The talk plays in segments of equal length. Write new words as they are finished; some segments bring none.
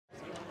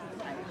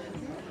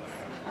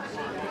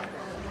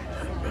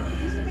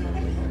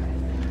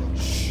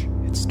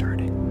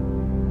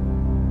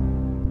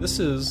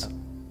is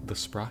The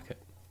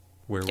Sprocket,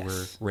 where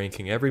we're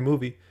ranking every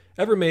movie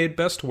ever made,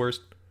 best to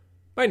worst.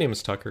 My name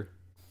is Tucker.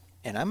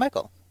 And I'm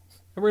Michael.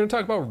 And we're going to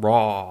talk about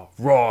Raw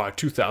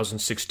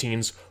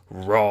 2016's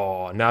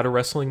Raw. Not a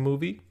wrestling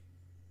movie.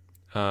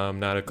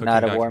 Not a cooking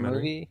documentary. War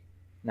movie.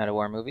 Not a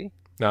war movie.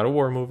 Not a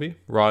war movie.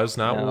 Raw is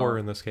not war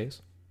in this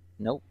case.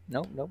 Nope.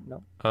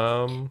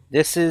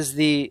 This is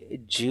the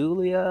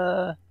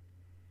Julia...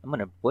 I'm going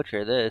to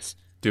butcher this.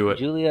 Do it.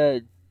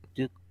 Julia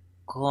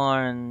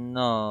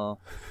Ducournau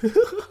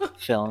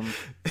film,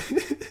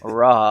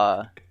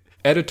 Raw.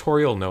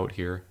 Editorial note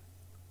here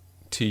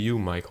to you,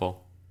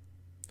 Michael.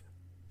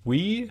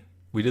 We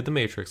did The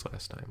Matrix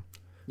last time.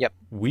 Yep.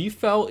 We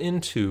fell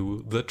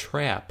into the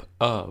trap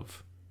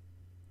of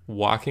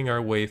walking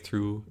our way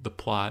through the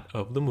plot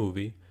of the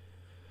movie,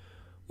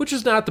 which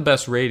is not the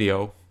best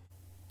radio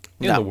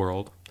in the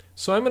world.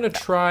 So I'm going to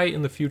try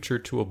in the future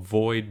to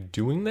avoid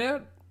doing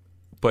that.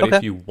 But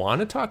if you want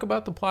to talk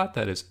about the plot,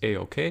 that is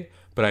A-okay.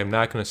 But I'm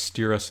not going to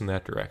steer us in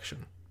that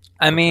direction.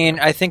 I mean,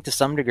 I think to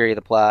some degree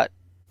the plot,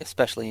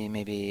 especially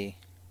maybe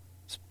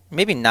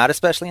not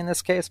especially in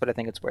this case, but I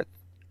think it's worth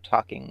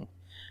talking.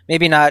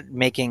 Maybe not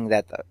making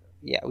that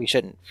we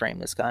shouldn't frame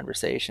this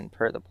conversation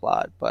per the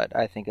plot, but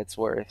I think it's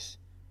worth...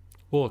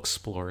 We'll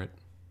explore it.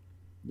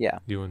 Yeah.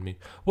 You and me.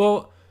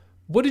 Well,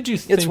 what did you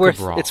think of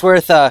Raw? It's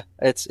worth Tucker,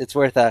 it's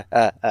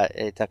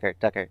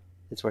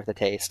worth a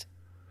taste.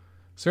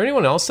 Is there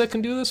anyone else that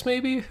can do this,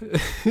 maybe?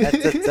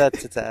 It's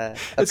okay.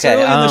 It's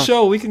early in the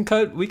show. We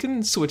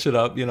can switch it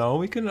up,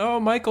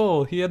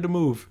 Michael, he had to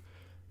move.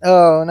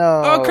 Oh,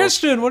 no. Oh,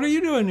 Christian, what are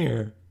you doing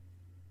here?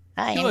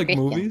 Hi, you like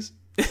Christian. Movies?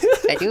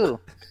 I do.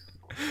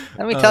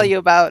 Let me tell you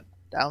about...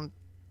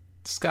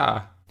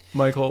 Ska.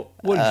 Michael,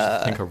 what did you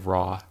think of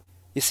Raw?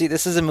 You see,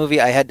 this is a movie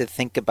I had to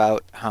think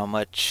about how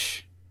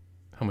much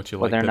you liked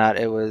whether or not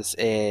it was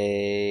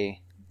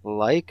a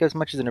like as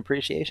much as an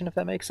appreciation, if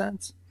that makes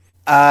sense.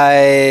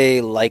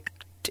 I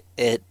liked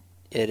it.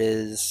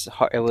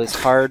 It was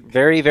hard,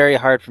 very, very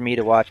hard for me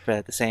to watch, but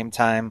at the same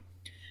time,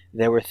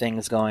 there were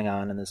things going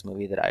on in this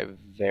movie that I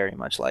very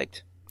much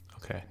liked.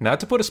 Okay. Not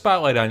to put a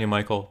spotlight on you,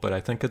 Michael, but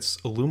I think it's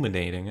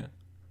illuminating.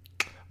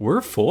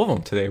 We're full of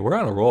them today. We're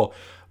on a roll.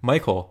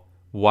 Michael,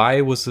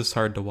 why was this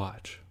hard to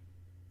watch?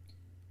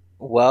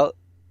 Well,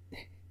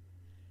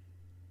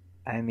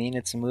 I mean,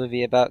 it's a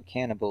movie about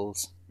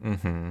cannibals.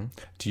 Mm-hmm.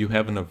 Do you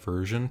have an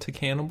aversion to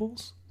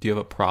cannibals? Do you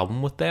have a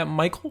problem with that,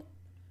 Michael?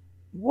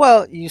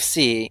 Well, you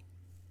see,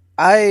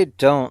 I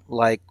don't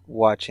like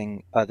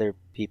watching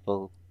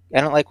people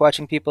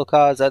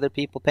cause other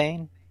people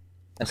pain,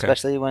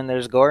 especially when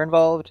there's gore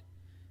involved.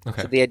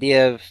 Okay. So the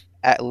idea of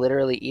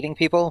literally eating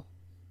people...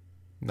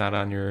 Not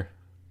on your...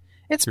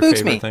 It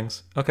spooks me.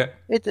 Things. Okay.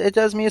 It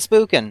does me a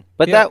spooking.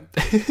 But that,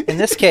 in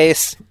this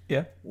case,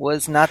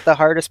 was not the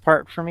hardest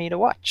part for me to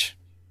watch.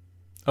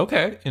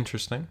 Okay.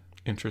 Interesting.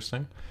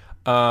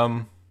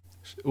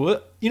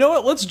 Well, you know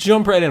what? Let's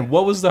jump right in.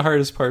 What was the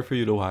hardest part for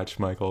you to watch,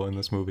 Michael, in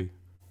this movie?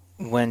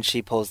 When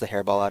she pulls the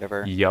hairball out of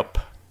her. Yep.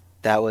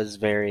 That was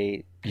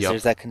very...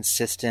 There's that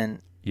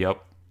consistent...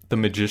 Yep. The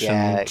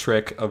magician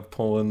trick of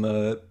pulling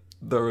the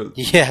flags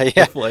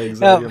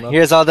out of your mouth.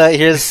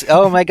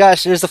 Oh my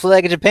gosh, there's the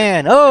flag of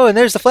Japan. Oh, and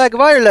there's the flag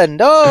of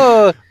Ireland.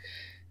 Oh!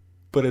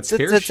 But it's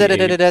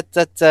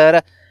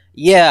hair-shaped.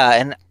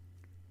 Yeah,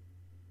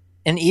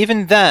 and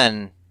even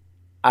then,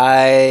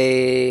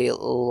 I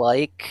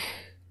like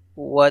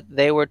what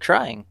they were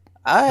trying.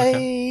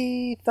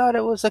 I thought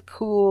it was a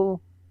cool...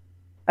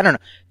 I don't know.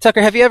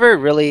 Tucker, have you ever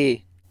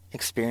really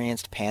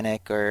experienced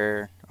panic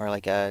or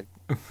like a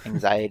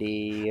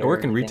anxiety? I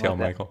work in retail,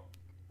 Michael.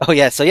 Oh,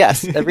 yeah. So,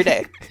 yes, every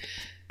day.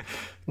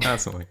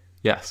 Constantly.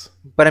 Yes.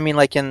 But I mean,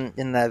 like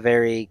in that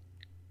very,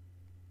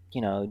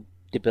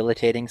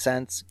 debilitating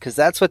sense. Because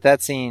that's what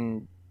that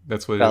scene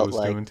That's what felt it was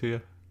like doing to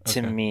you?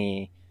 Okay. To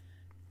me.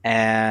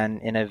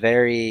 And in a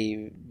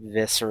very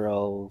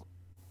visceral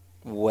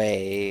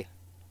way.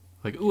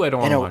 Like, ooh, I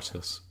don't want to watch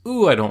this.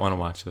 Ooh, I don't want to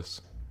watch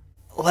this.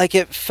 Like,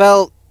 it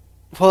felt...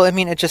 Well, I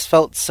mean, it just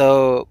felt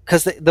so...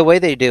 Because the way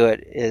they do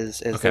it is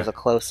there's a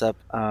close-up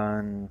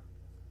on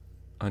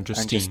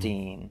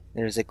Justine.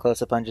 There's a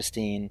close-up on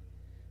Justine.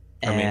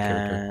 Our main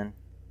character.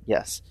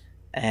 Yes.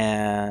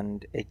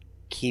 And it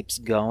keeps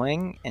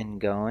going and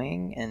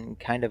going and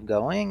kind of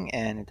going,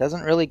 and it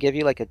doesn't really give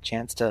you, like, a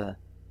chance to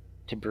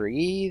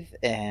breathe,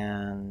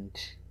 and...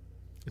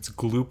 It's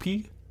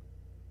gloopy?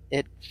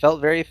 It felt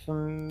very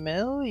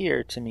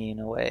familiar to me in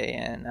a way,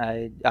 and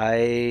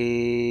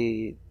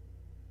I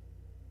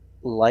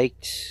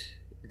liked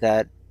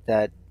that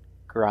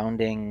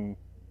grounding,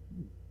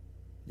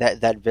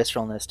 that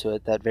visceralness to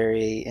it, that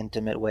very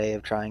intimate way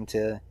of trying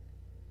to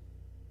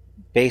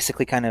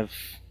basically kind of...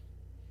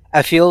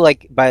 I feel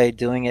like by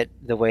doing it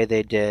the way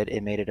they did,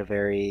 it made it a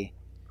very,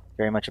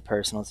 very much a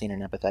personal scene,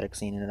 an empathetic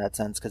scene in that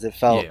sense, because it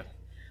felt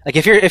like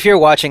if you're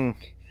watching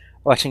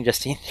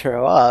Justine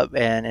throw up,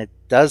 and it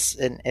does,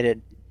 and it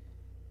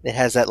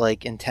has that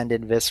like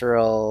intended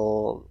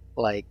visceral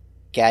like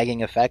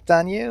gagging effect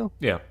on you.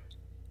 Yeah,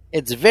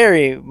 it's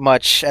very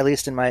much, at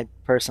least in my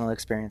personal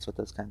experience with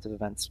those kinds of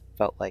events,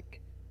 felt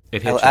like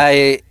It hit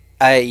you.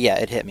 Yeah,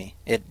 it hit me.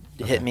 It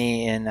hit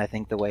me in, I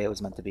think, the way it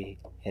was meant to be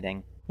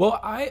hitting. Well,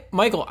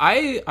 Michael,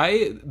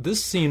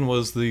 this scene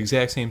was the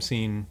exact same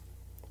scene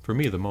for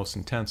me, the most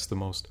intense,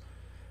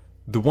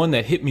 the one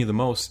that hit me the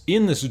most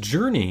in this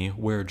journey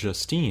where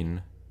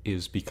Justine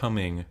is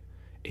becoming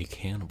a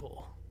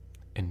cannibal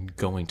and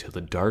going to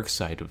the dark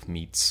side of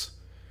meats.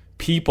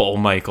 People,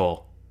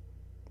 Michael.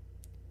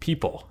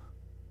 People.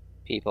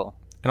 And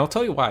I'll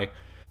tell you why.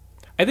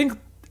 I think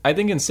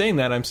in saying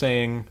that, I'm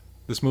saying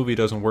this movie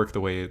doesn't work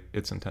the way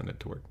it's intended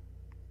to work.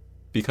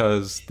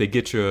 Because they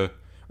get you,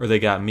 or they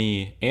got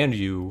me and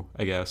you,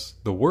 I guess,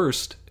 the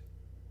worst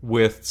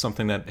with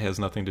something that has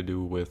nothing to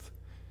do with,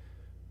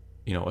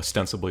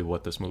 ostensibly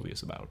what this movie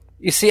is about.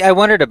 You see, I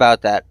wondered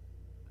about that.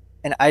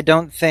 And I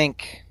don't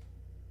think,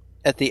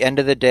 at the end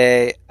of the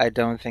day, I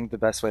don't think the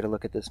best way to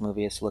look at this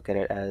movie is to look at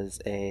it as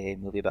a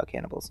movie about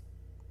cannibals.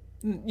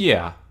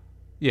 Yeah.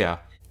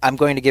 I'm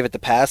going to give it the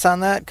pass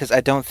on that, because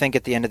I don't think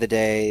at the end of the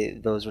day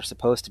those were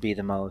supposed to be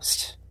the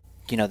most,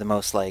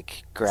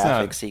 like,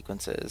 graphic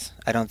sequences.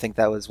 I don't think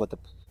that was what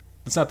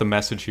It's not the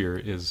message here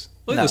is,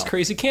 look at this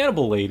crazy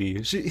cannibal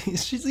lady.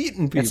 She's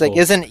eating people. It's like,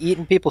 isn't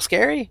eating people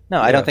scary? No,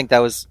 yeah. I don't think that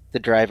was the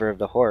driver of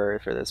the horror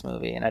for this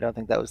movie, and I don't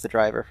think that was the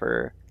driver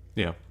for...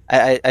 Yeah.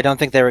 I don't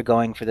think they were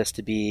going for this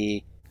to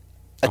be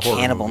a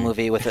cannibal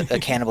movie with a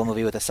cannibal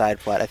movie with a side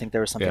plot. I think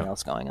there was something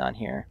else going on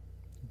here.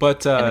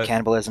 But and the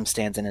cannibalism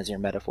stands in as your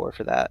metaphor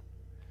for that.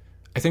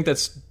 I think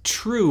that's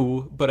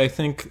true, but I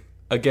think,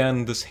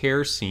 again, this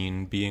hair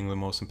scene being the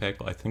most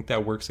impactful, I think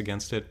that works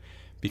against it,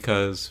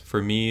 because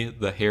for me,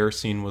 the hair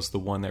scene was the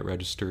one that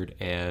registered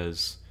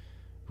as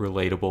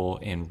relatable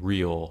and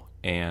real,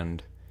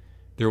 and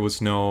there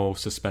was no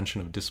suspension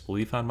of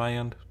disbelief on my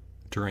end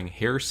during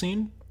hair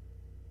scene.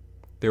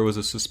 There was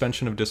a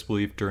suspension of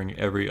disbelief during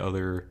every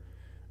other,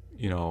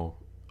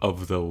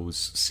 of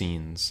those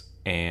scenes.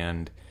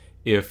 And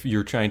if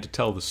you're trying to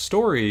tell the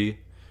story,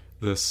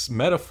 this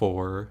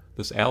metaphor,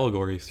 this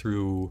allegory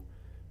through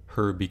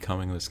her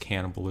becoming this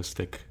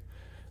cannibalistic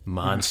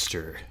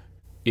monster,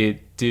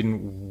 it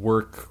didn't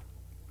work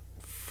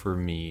for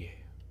me,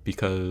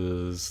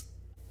 because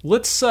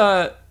let's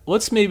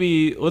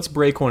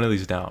break one of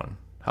these down.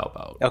 How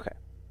about? Okay.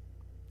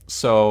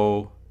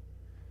 So,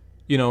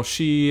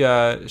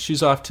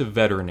 she's off to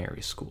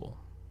veterinary school.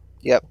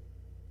 Yep.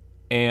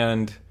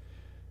 And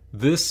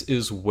this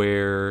is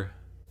where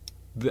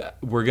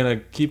we're going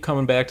to keep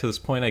coming back to this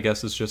point, I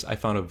guess. It's just I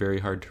found it very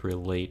hard to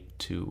relate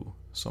to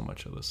so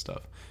much of this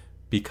stuff,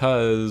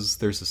 because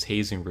there's this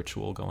hazing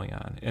ritual going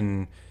on.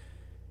 And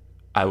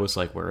I was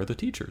like, where are the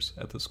teachers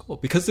at the school?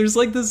 Because there's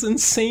like this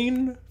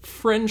insane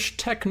French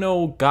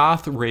techno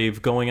goth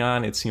rave going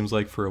on, it seems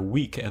like, for a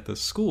week at the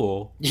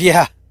school.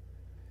 Yeah.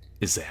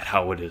 Is that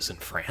how it is in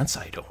France?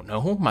 I don't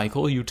know.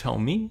 Michael, you tell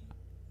me.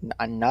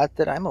 Not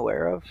that I'm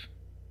aware of.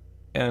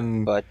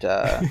 But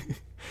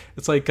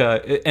it's like,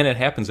 and it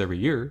happens every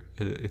year,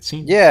 it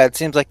seems. Yeah, it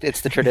seems like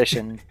it's the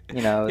tradition.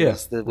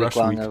 It's the week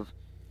long of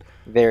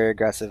very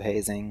aggressive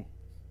hazing.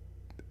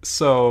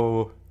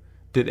 So,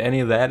 did any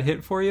of that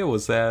hit for you?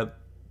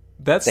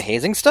 That's the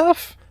hazing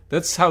stuff?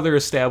 That's how they're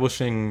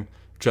establishing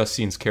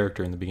Justine's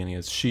character in the beginning.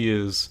 Is she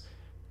is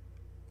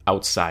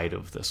outside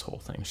of this whole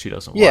thing. She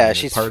doesn't want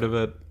to be part of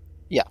it.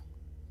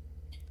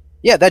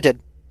 Yeah, that did.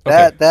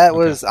 That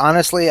was,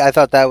 honestly, I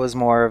thought that was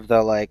more of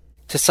the, like,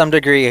 to some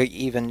degree,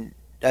 even,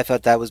 I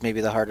thought that was maybe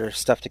the harder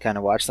stuff to kind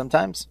of watch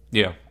sometimes.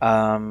 Yeah.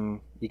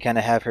 You kind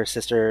of have her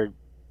sister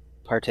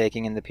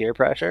partaking in the peer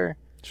pressure.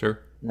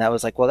 Sure. And that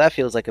was like, well, that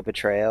feels like a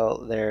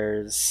betrayal.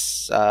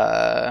 There's,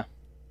 I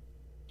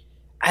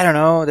don't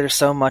know, there's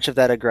so much of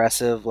that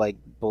aggressive, like,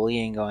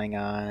 bullying going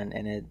on,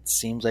 and it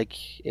seems like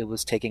it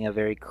was taking a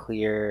very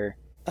clear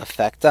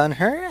effect on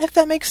her, if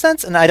that makes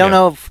sense. And I don't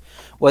know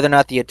whether or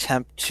not the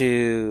attempt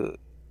to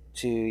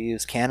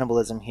use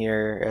cannibalism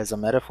here as a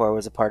metaphor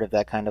was a part of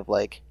that kind of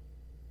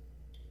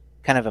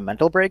a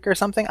mental break or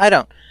something.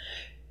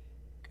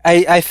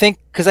 I think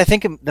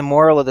the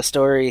moral of the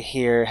story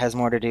here has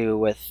more to do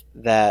with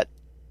that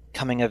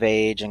coming of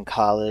age in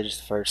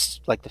college,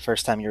 the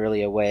first time you're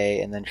really away,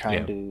 and then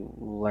trying to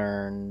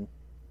learn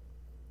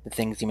the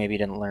things you maybe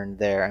didn't learn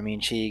there. I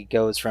mean, she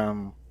goes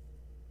from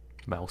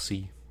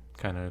mousy,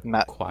 kind of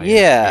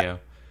quiet,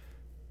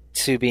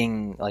 to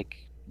being like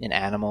an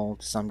animal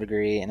to some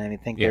degree. And I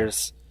think there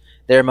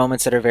are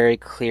moments that are very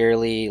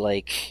clearly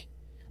like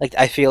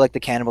I feel like the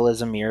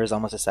cannibalism mirrors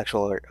almost a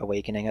sexual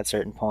awakening at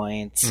certain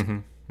points.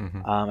 Mm-hmm.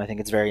 Mm-hmm. I think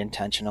it's very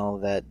intentional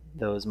that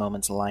those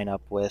moments line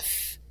up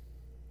with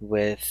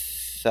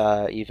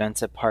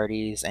events at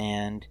parties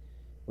and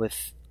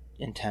with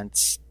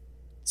intense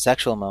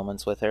sexual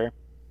moments with her,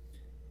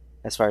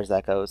 as far as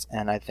that goes.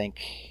 And I think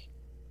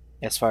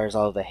as far as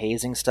all of the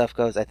hazing stuff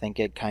goes, I think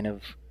it kind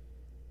of,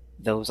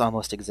 those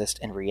almost exist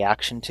in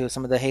reaction to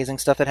some of the hazing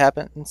stuff that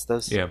happens,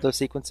 those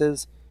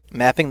sequences.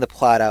 Mapping the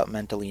plot out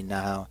mentally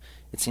now,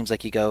 it seems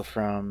like you go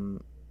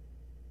from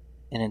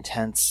an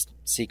intense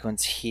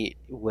sequence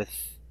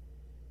with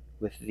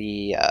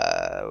the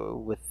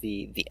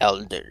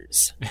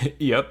elders.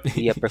 Yep.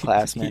 The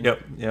upperclassmen.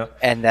 Yep.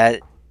 And that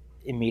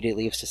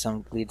immediately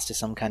leads to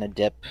some kind of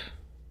dip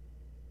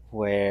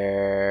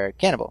where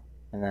cannibal,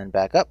 and then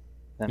back up,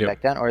 then Yep.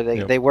 back down, or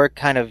Yep. they work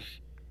kind of.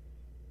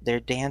 They're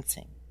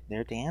dancing.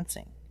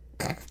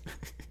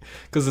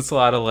 Because it's a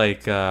lot of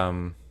like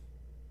a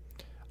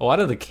lot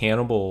of the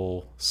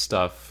cannibal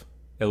stuff,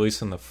 at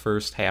least in the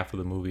first half of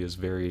the movie, is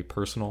very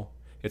personal.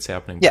 It's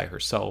happening by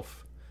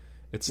herself.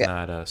 It's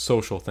not a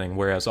social thing,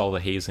 whereas all the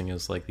hazing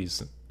is like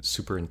these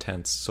super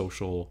intense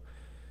social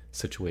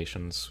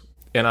situations.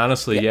 And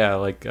honestly,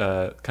 like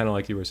kind of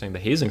like you were saying, the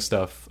hazing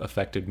stuff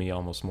affected me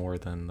almost more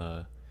than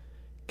the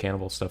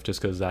cannibal stuff,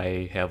 just because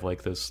I have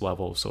like this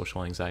level of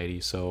social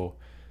anxiety. So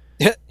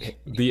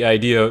the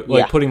idea,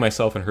 like putting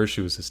myself in her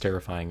shoes, is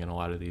terrifying in a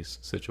lot of these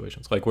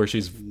situations. Like where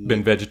she's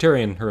been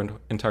vegetarian her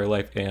entire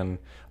life, and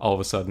all of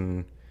a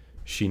sudden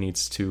she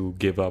needs to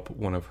give up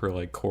one of her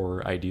like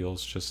core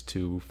ideals just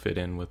to fit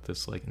in with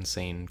this like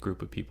insane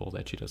group of people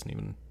that she doesn't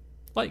even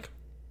like.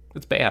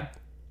 It's bad.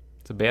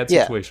 It's a bad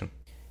situation.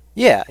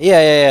 Yeah.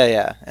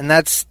 And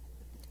that's,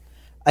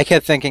 I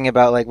kept thinking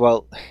about like,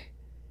 well,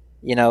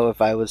 you know,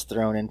 if I was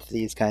thrown into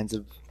these kinds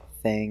of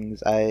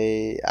things,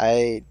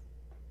 I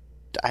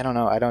don't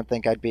know. I don't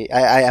think I'd be.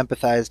 I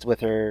empathized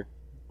with her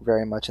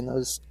very much in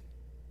those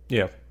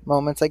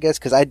moments, I guess,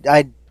 because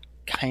I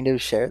kind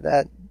of share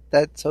that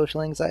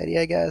social anxiety,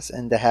 I guess,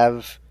 and to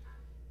have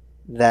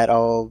that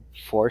all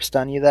forced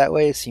on you that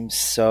way seems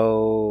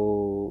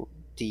so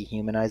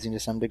dehumanizing to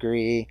some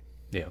degree.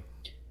 Yeah.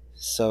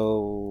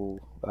 So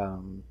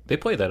they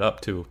play that up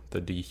too,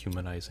 the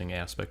dehumanizing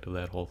aspect of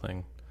that whole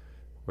thing,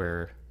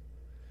 where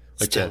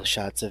like still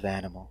shots of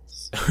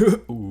animals.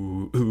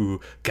 ooh,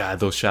 God,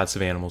 those shots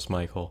of animals,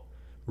 Michael,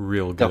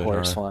 real good. The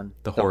horse one.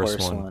 The horse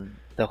one.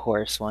 The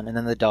horse one, and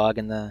then the dog,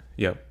 and the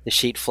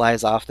sheet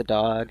flies off the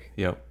dog.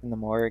 Yep. In the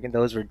morgue, and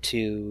those were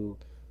two.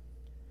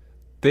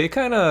 They're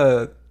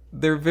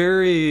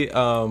very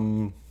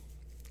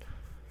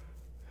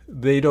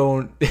they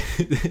don't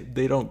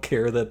they don't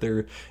care that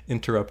they're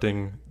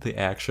interrupting the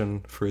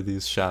action for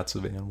these shots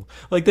of animals.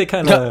 Like they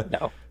kind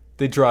of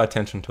they draw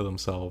attention to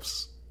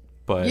themselves,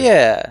 but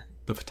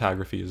the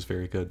photography is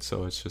very good,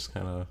 so it's just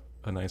kind of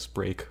a nice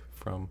break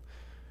from.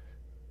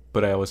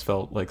 But I always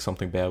felt like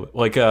something bad,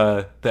 like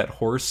that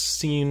horse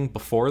scene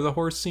before the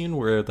horse scene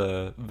where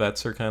the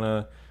vets are kind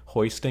of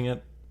hoisting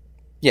it.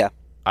 Yeah,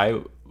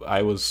 I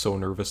was so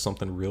nervous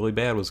something really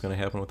bad was going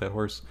to happen with that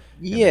horse.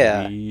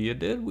 Yeah. And maybe it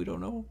did. We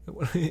don't know.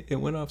 It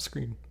went off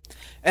screen.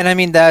 And I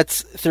mean,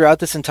 that's throughout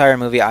this entire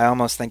movie. I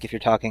almost think if you're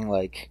talking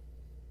like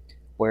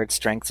where its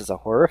strengths as a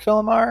horror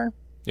film are,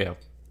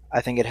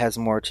 I think it has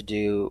more to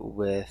do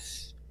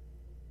with.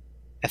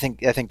 I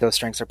think those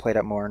strengths are played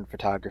up more in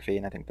photography,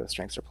 and I think those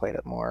strengths are played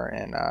up more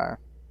in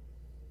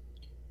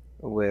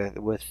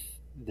with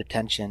the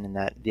tension and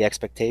that the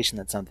expectation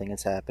that something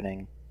is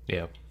happening.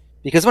 Yeah.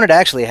 Because when it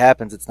actually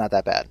happens, it's not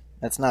that bad.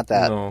 It's not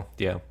that. No,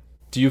 yeah.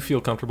 Do you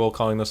feel comfortable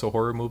calling this a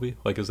horror movie?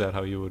 Like, is that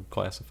how you would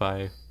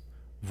classify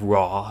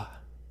Raw?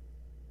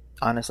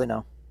 Honestly,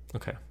 no.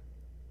 Okay.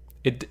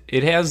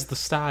 It has the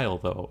style,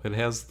 though. It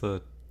has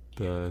the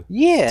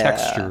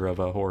texture of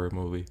a horror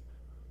movie.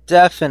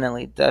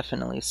 Definitely.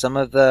 Some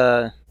of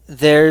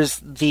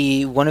there's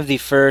one of the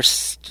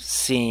first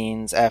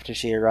scenes after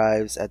she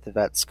arrives at the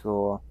vet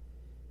school,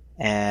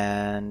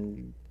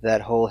 and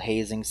that whole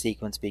hazing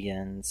sequence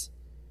begins.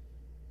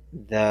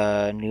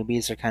 The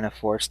newbies are kind of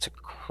forced to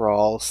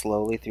crawl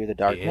slowly through the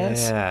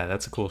darkness. Yeah,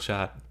 that's a cool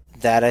shot.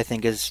 That I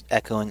think is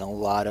echoing a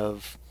lot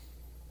of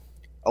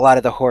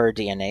the horror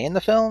DNA in the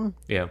film.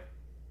 Yeah.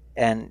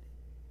 And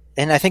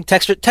I think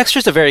texture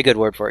is a very good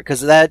word for it,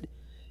 because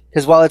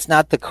while it's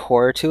not the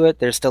core to it,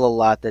 there's still a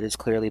lot that is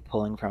clearly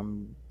pulling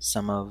from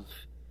some of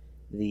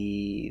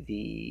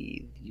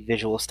the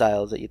visual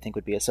styles that you think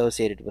would be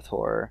associated with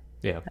horror.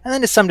 Yeah. And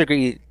then to some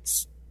degree,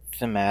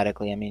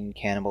 thematically, I mean,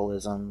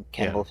 cannibalism,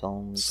 cannibal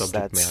films.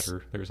 Subject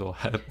matter. There's a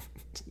lot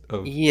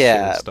of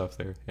stuff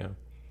there. Yeah.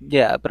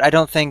 Yeah, but I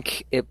don't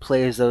think it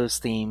plays those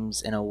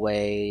themes in a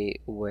way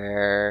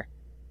where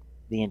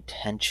the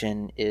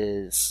intention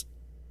is.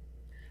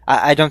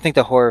 I don't think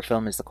the horror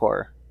film is the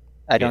core.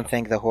 I don't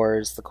think the horror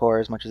is the core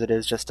as much as it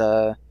is just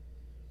a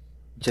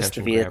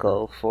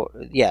vehicle for.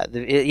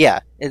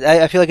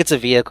 I feel like it's a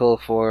vehicle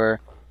for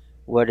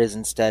what is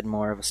instead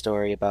more of a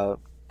story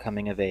about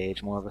coming of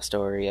age, more of a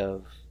story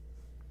of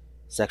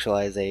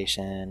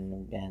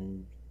sexualization,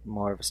 and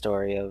more of a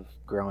story of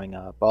growing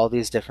up. All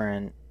those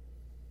different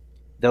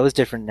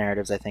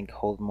narratives, I think,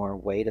 hold more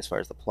weight as far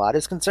as the plot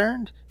is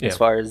concerned, as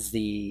far as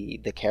the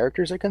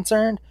characters are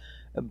concerned.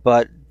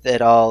 But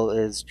it all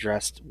is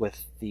dressed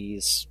with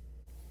these.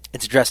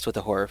 It's dressed with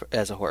a horror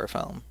as a horror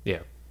film. Yeah.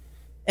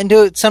 And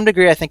to some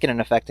degree, I think in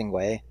an affecting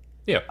way.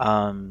 Yeah.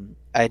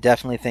 I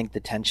definitely think the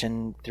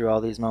tension through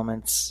all these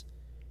moments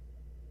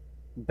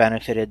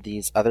benefited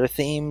these other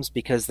themes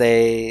because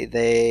they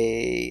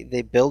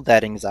build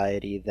that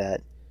anxiety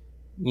that,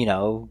 you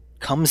know,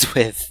 comes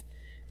with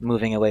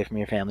moving away from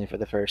your family for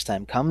the first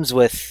time, comes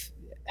with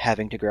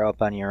having to grow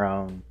up on your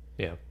own.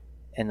 Yeah.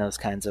 In those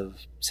kinds of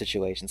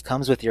situations,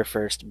 comes with your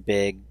first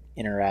big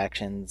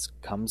interactions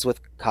comes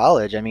with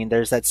college. I mean,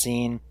 there's that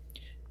scene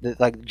that,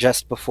 like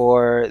just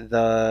before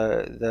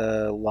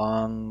the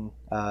long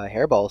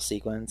hairball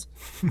sequence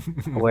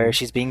where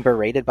she's being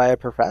berated by a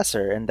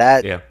professor, and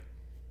that Yeah.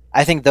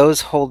 I think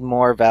those hold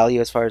more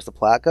value as far as the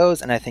plot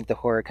goes, and I think the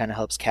horror kind of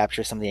helps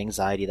capture some of the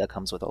anxiety that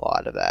comes with a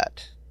lot of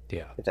that.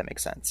 Yeah. If that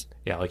makes sense.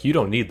 Yeah, like you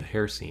don't need the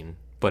hair scene,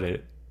 but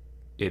it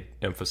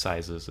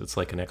emphasizes, it's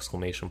like an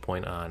exclamation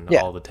point on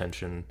all the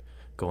tension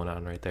going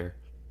on right there.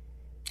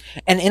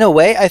 And in a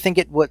way, I think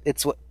it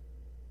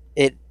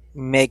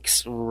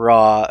makes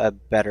Raw a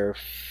better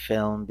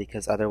film,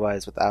 because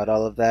otherwise, without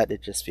all of that,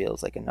 it just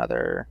feels like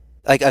another,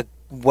 like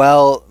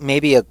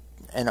maybe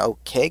an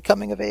okay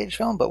coming of age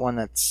film, but one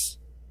that's,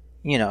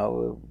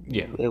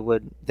 it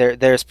would there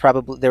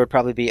would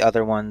probably be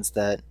other ones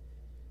that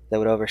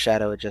would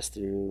overshadow it just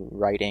through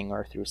writing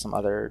or through some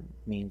other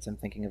means. I'm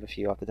thinking of a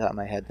few off the top of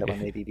my head that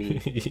would maybe be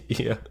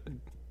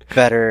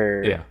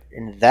better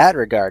in that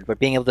regard. But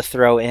being able to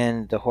throw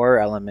in the horror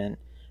element,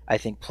 I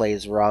think,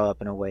 plays Raw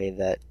up in a way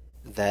that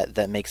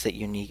makes it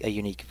a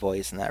unique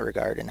voice in that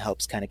regard, and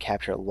helps kind of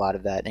capture a lot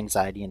of that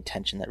anxiety and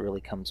tension that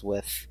really comes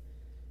with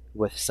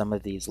some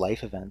of these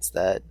life events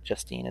that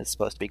Justine is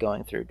supposed to be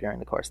going through during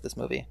the course of this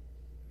movie.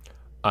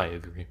 I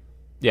agree.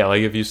 Yeah,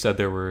 like if you said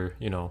there were,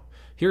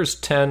 here's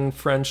 10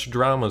 French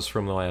dramas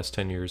from the last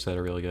 10 years that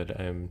are really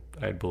good,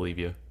 I'd believe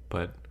you.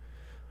 But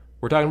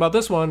we're talking about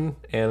this one,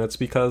 and it's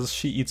because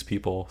she eats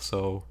people,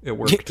 so it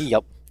worked.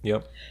 Yep.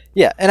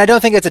 Yeah, and I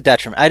don't think it's a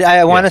detriment.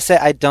 I want to say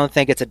I don't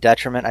think it's a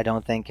detriment. I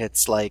don't think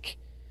it's like,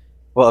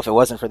 well, if it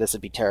wasn't for this,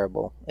 it'd be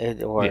terrible.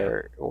 It's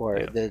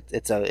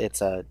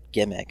a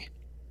gimmick.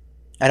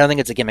 I don't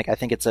think it's a gimmick. I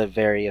think it's a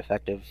very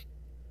effective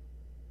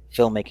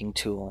filmmaking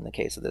tool in the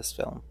case of this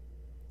film.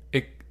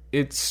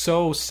 It's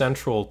so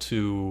central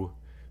to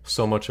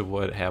so much of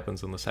what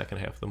happens in the second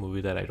half of the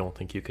movie that I don't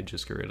think you could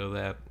just get rid of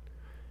that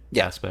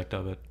aspect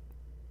of it.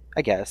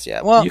 I guess,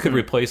 yeah. Well, you could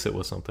replace it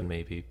with something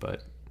maybe,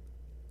 but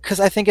because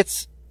I think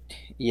it's,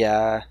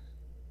 yeah.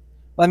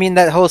 Well, I mean,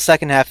 that whole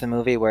second half of the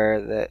movie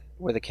where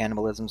the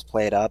cannibalism's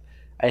played up,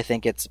 I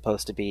think it's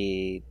supposed to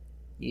be,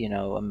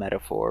 a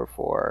metaphor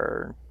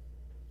for.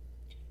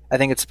 I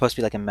think it's supposed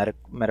to be like a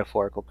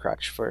metaphorical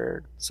crutch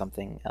for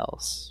something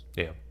else.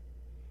 Yeah.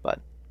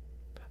 But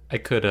I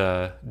could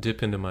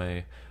dip into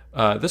my.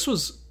 This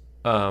was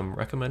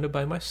recommended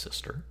by my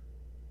sister,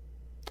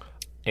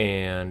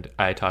 and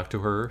I talked to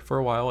her for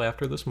a while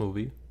after this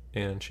movie,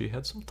 and she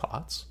had some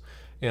thoughts,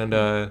 and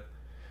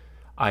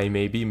I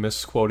may be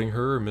misquoting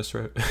her or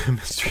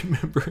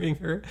misremembering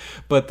her,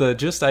 but the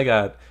gist I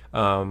got,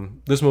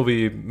 this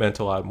movie meant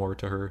a lot more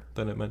to her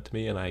than it meant to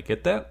me, and I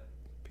get that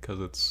because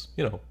it's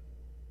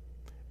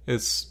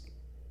it's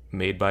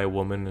made by a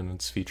woman and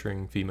it's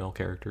featuring female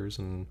characters,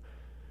 and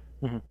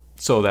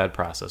so that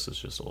process is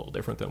just a little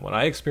different than what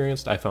I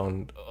experienced. I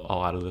found a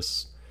lot of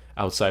this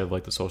outside of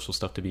like the social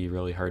stuff to be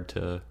really hard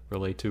to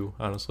relate to,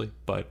 honestly.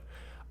 But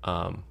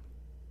my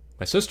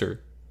sister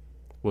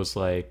was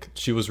like,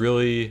 she was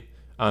really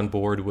on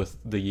board with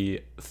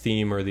the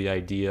theme or the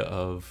idea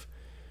of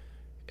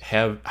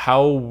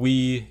how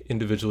we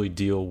individually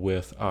deal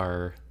with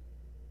our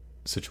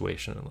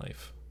situation in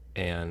life,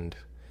 and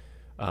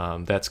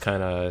that's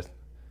kind of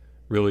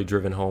really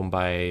driven home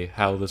by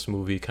how this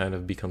movie kind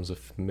of becomes a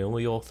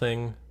familial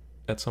thing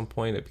at some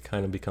point. It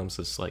kind of becomes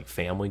this like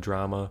family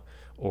drama,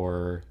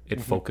 or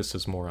it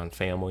focuses more on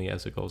family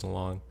as it goes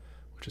along,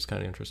 which is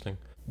kind of interesting.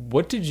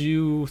 What did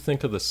you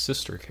think of the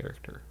sister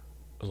character,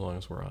 as long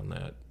as we're on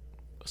that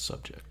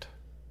subject?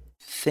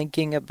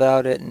 Thinking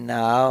about it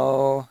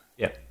now,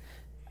 yeah,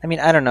 I mean,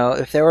 I don't know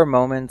if there were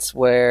moments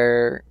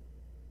where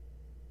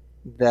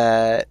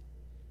that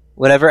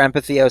whatever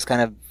empathy I was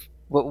kind of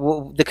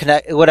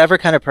whatever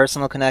kind of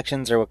personal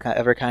connections or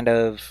whatever kind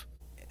of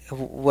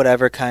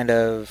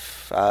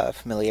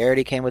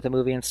familiarity came with the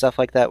movie and stuff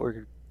like that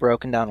were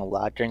broken down a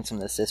lot during some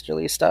of the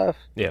sisterly stuff.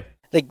 Yeah,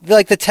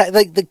 like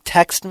the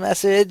text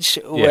message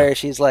where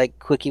she's like,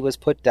 "Quickie was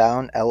put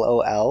down,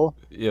 LOL."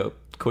 Yep,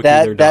 Quickie,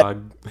 their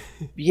dog.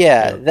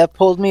 Yeah, that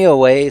pulled me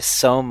away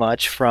so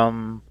much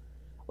from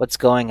what's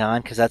going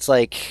on, because that's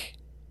like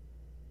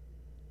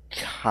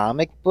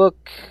comic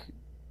book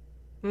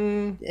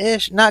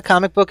ish, not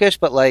comic bookish,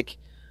 but like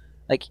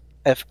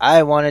if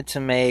I wanted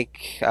to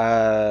make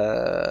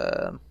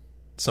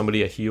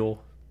somebody a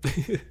heel,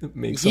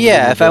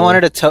 if I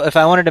wanted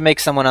to make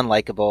someone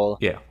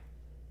unlikable,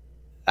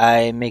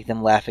 I make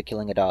them laugh at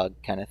killing a dog,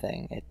 kind of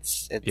thing.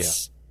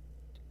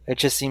 It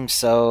just seems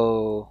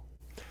so.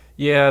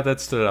 Yeah, that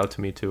stood out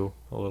to me too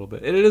a little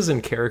bit. It is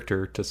in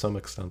character to some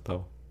extent,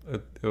 though.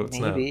 It's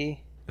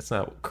Maybe. It's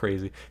not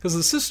crazy, because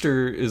the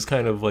sister is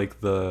kind of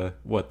like the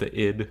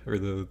id, or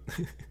the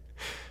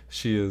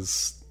she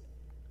is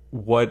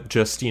what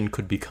Justine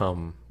could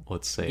become,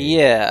 let's say.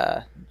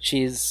 Yeah,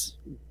 she's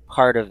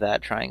part of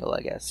that triangle,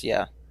 I guess.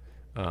 Yeah.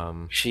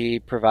 She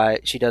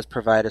does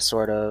provide a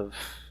sort of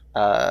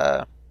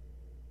I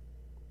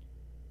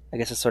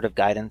guess a sort of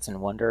guidance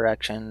in one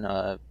direction.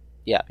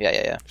 Yeah.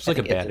 She's like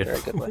a bad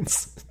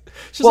influence.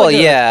 She's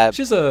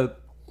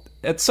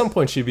at some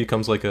point she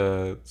becomes like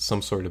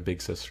some sort of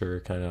big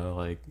sister, kind of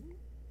like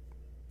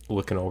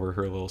looking over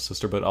her little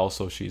sister, but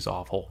also she's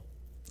awful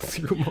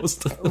through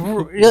most of the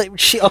movie. Really,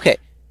 okay.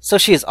 So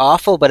she is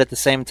awful, but at the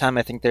same time,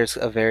 I think there's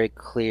a very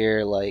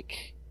clear,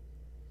 like,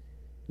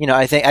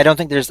 I don't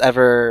think there's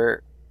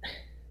ever.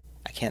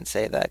 I can't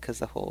say that because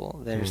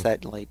there's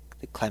that like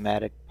the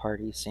climatic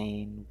party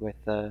scene with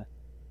the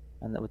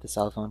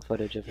cell phone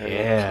footage of her.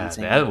 Yeah,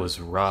 that was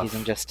rough.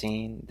 Teasing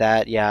Justine.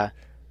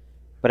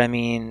 But I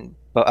mean,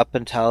 up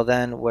until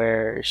then,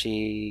 where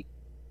she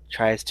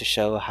tries to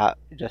show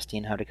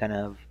Justine how to kind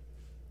of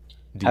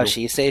how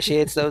she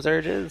satiates those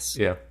urges.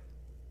 Yeah.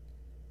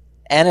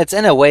 And it's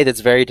in a way that's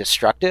very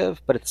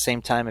destructive, but at the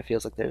same time, it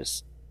feels like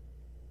there's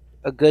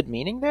a good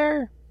meaning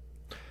there.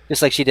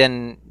 Just like she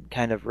didn't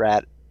kind of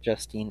rat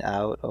Justine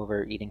out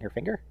over eating her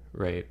finger.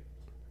 Right.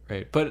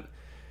 But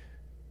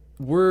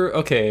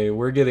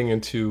we're getting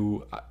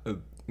into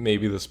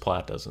maybe this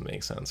plot doesn't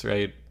make sense,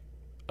 right?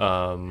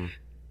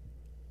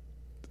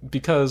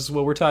 Because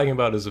what we're talking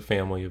about is a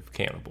family of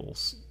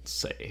cannibals,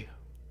 say.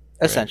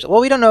 Essentially. Right?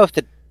 Well, we don't know if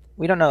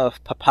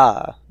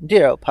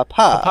dear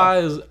Papa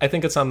is, I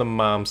think it's on the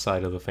mom's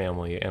side of the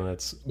family, and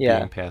it's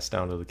being passed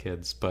down to the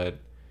kids. But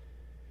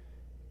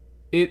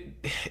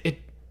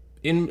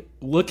in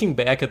looking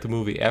back at the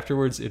movie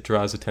afterwards, it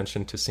draws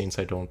attention to scenes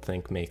I don't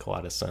think make a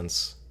lot of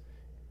sense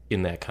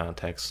in that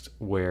context,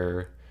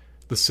 where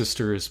the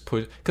sister is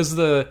put, because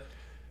the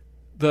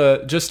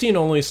Justine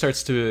only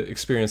starts to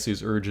experience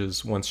these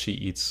urges once she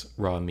eats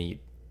raw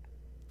meat.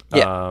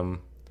 Yeah.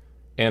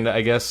 And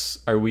I guess,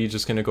 are we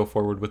just going to go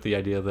forward with the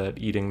idea that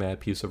eating that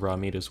piece of raw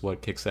meat is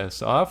what kicks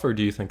us off, or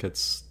do you think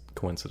it's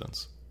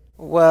coincidence?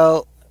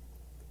 Well,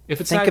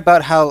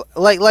 about how,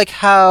 like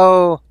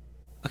how,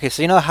 okay,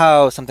 so you know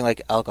how something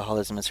like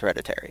alcoholism is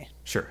hereditary?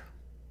 Sure.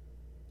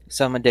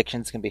 Some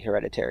addictions can be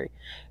hereditary.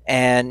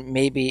 And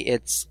maybe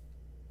it's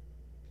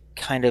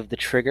kind of the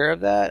trigger of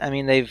that. I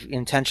mean, they've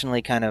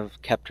intentionally kind of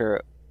kept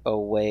her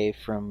away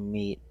from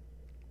meat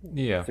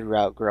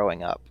throughout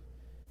growing up.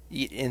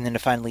 And then to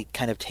finally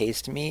kind of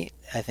taste meat,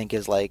 I think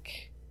is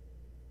like,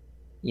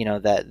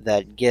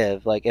 that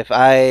give. Like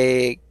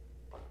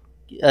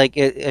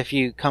if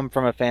you come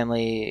from a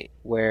family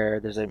where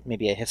there's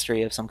maybe a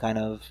history of some kind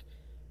of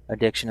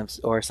addiction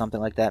or something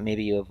like that,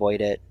 maybe you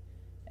avoid it.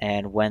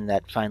 And when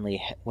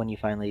you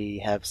finally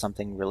have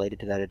something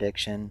related to that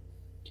addiction,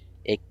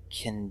 it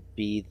can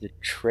be the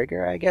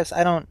trigger, I guess.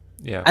 I'm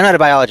not a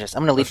biologist.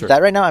 I'm going to leave it at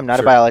that right now. I'm not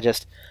a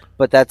biologist.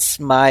 But that's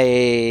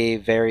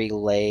my very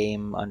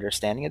lame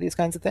understanding of these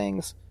kinds of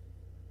things.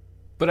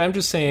 But I'm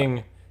just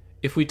saying,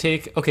 if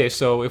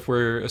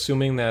we're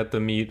assuming that the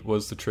meat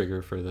was the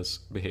trigger for this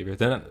behavior,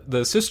 then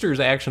the sister's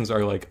actions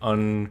are like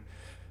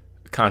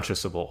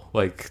unconscionable.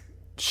 Like,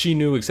 she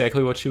knew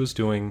exactly what she was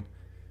doing.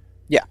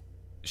 Yeah.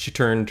 She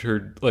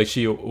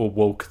she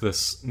awoke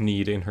this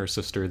need in her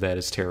sister that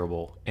is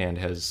terrible and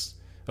has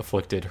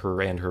afflicted her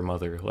and her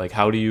mother. Like,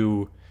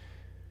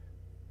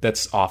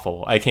 that's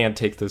awful. I can't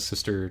take this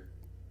sister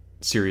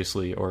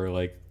seriously or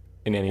like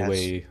in any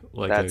way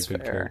like a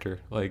good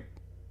character. Like,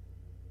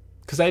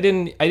 because I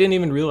didn't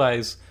even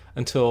realize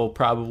until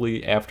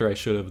probably after I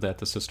should have that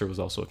the sister was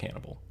also a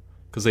cannibal,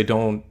 because they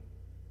don't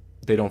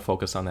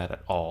focus on that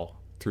at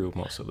all through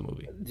most of the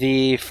movie.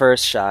 The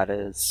first shot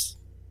is,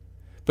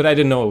 but I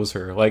didn't know it was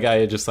her. Like,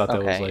 I just thought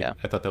that was like,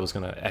 I thought that was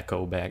going to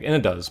echo back, and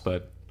it does,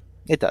 but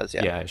it does.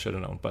 Yeah, I should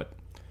have known, but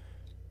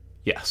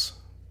yes.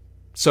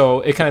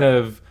 So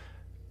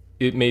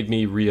it made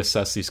me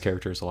reassess these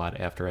characters a lot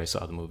after I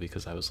saw the movie,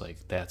 because I was like,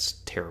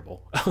 that's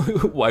terrible.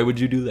 Why would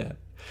you do that?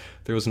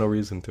 There was no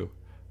reason to.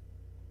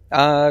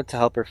 To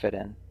help her fit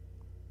in.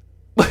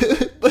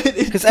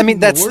 Because I mean,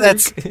 that's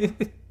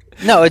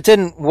no, it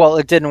didn't. Well,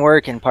 it didn't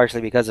work, and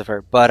partially because of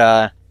her.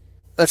 But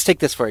let's take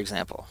this for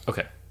example.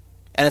 Okay.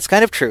 And it's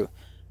kind of true.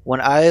 When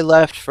I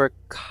left for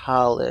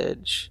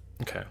college,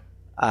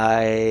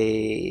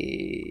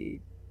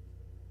 I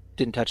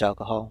didn't touch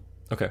alcohol.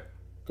 Okay.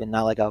 Did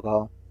not like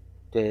alcohol.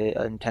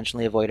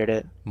 Intentionally avoided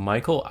it.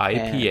 Michael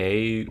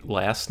IPA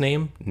last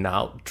name,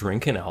 not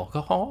drinking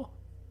alcohol?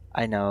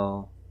 I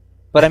know.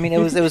 But I mean, it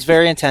was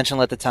very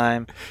intentional at the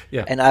time.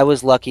 Yeah. And I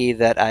was lucky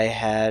that I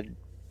had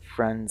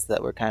friends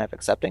that were kind of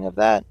accepting of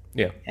that.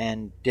 Yeah.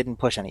 And didn't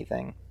push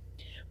anything.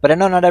 But I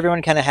know not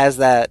everyone kind of has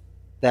that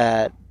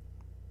not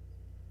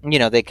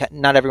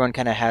everyone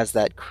kind of has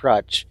that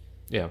crutch.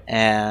 Yeah.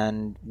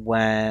 And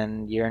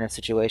when you're in a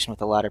situation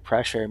with a lot of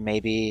pressure,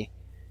 maybe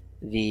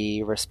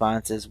the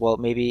response is, well,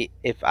 maybe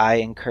if I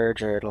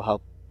encourage her, it'll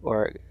help,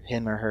 or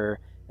him or her,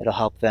 it'll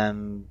help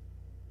them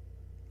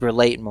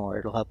relate more.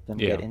 It'll help them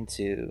get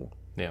into,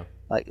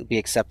 like, be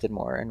accepted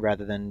more, and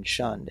rather than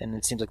shunned. And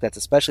it seems like that's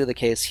especially the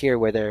case here,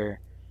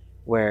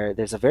 where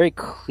there's a very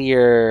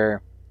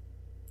clearly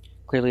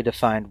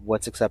defined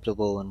what's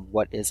acceptable and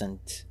what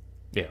isn't.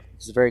 Yeah,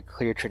 it's a very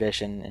clear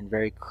tradition and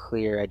very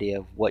clear idea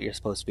of what you're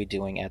supposed to be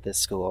doing at this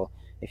school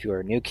if you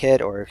are a new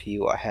kid or if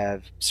you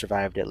have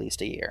survived at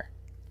least a year.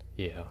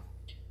 Yeah.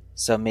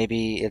 So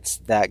maybe it's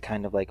that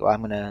kind of like, well,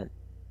 I'm going to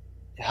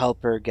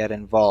help her get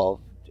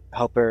involved,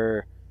 help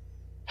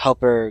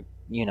help her,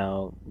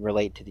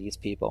 relate to these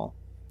people.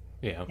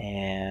 Yeah.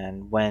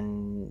 And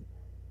when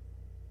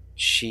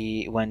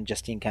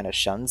Justine kind of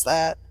shuns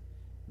that,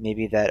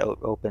 maybe that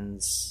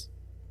opens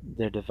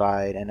their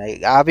divide.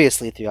 And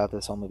obviously throughout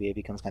this whole movie, it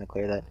becomes kind of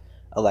clear that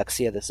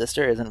Alexia, the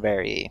sister, isn't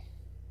very.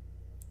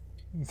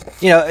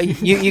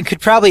 You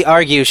could probably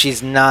argue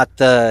she's not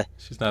the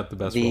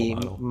best role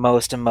model.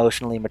 most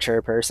emotionally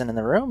mature person in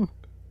the room.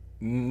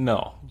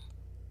 No.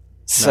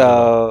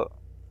 So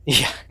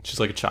yeah, she's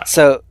like a child.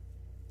 So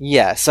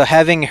yeah, so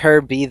having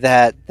her be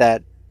that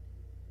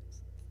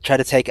try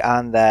to take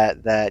on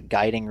that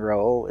guiding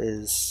role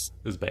is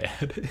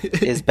bad.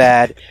 is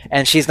bad,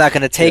 and she's not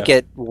going to take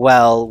it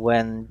well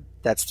when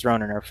that's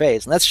thrown in her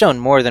face, and that's shown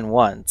more than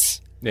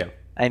once. Yeah.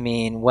 I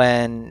mean,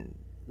 when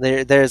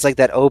there's like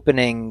that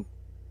opening,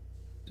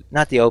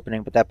 not the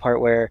opening, but that part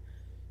where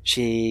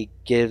she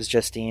gives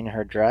Justine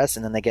her dress,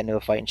 and then they get into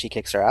a fight, and she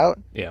kicks her out.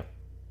 Yeah.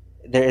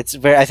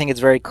 I think it's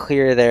very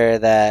clear there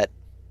that,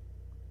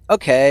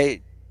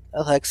 okay,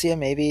 Alexia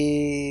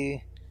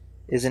maybe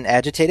is an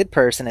agitated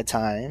person at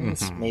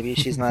times. Mm-hmm. Maybe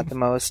she's not the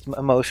most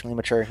emotionally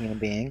mature human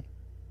being.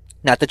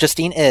 Not that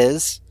Justine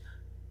is,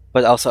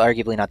 but also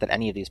arguably not that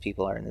any of these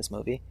people are in this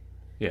movie.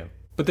 Yeah.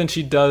 But then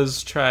she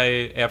does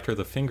try, after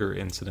the finger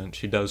incident,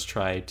 she does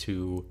try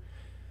to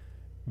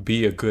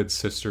be a good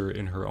sister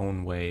in her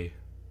own way.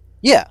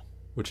 Yeah.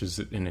 Which is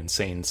an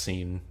insane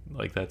scene.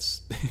 Like,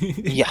 that's...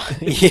 Yeah.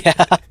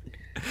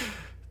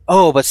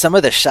 Oh, but some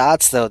of the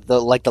shots, though, the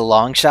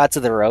long shots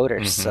of the road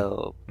are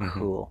so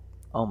cool.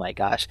 Oh my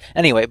gosh.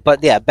 Anyway,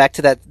 but yeah, back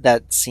to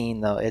that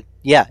scene, though.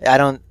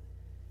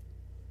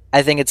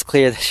 I think it's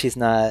clear that she's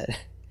not...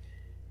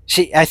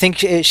 I think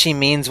she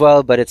means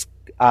well, but it's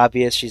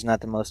obvious she's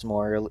not the most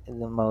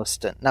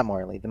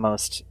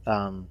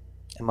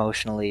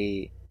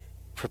emotionally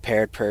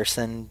prepared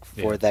person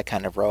for that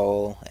kind of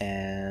role,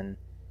 and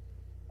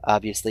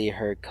obviously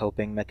her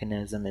coping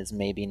mechanism is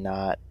maybe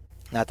not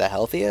the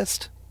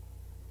healthiest.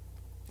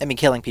 I mean,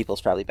 killing people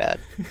is probably bad.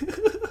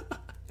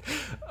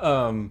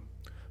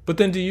 But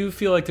then do you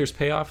feel like there's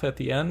payoff at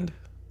the end?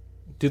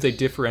 Do they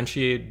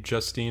differentiate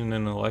Justine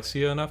and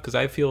Alexia enough? Because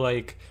I feel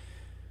like,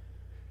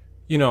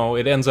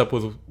 it ends up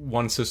with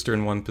one sister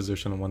in one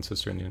position and one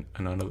sister in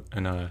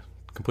a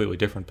completely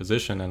different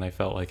position, and I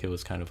felt like it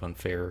was kind of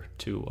unfair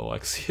to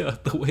Alexia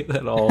the way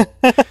that all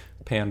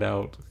panned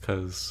out,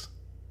 because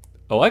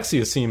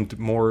Alexia seemed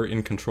more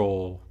in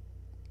control.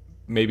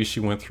 Maybe she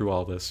went through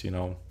all this,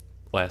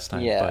 last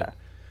time, but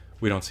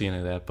we don't see any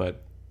of that.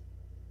 But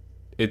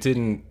it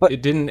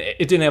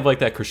didn't have like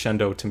that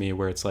crescendo to me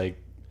where it's like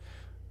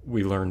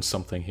we learned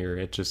something here.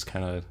 It just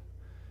kind of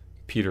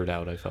petered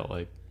out, I felt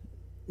like.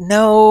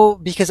 No,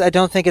 because I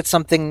don't think it's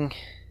something.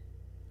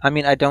 I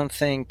mean, I don't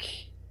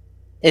think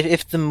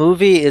if the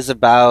movie is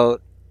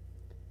about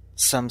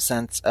some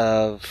sense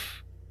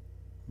of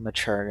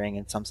maturing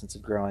and some sense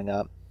of growing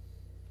up,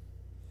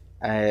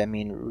 I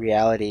mean,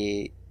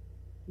 reality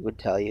would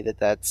tell you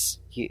that's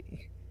you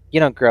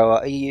don't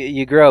grow.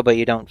 You grow, but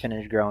you don't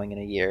finish growing in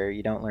a year.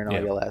 You don't learn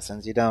all your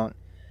lessons. You don't.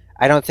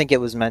 I don't think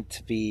it was meant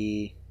to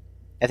be.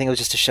 I think it was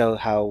just to show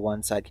how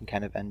one side can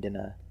kind of end in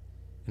a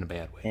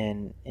bad way.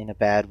 In a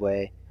bad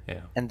way.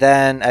 Yeah. And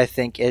then I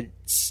think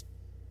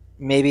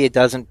maybe it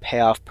doesn't pay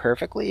off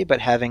perfectly,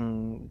 but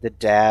having the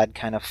dad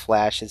kind of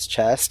flash his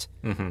chest,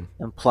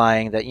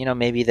 implying that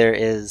maybe there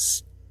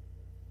is.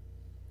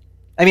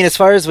 I mean, as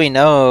far as we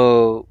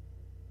know,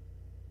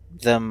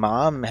 the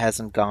mom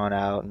hasn't gone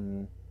out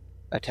and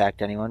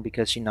attacked anyone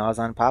because she gnaws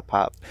on Pop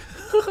Pop.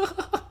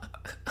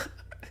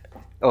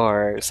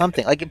 Or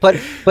something but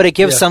it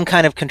gives some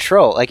kind of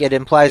control. Like, it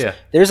implies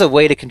there's a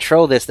way to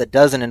control this that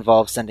doesn't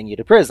involve sending you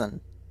to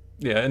prison.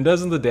 Yeah, and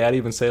doesn't the dad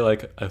even say,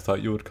 like, I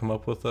thought you would come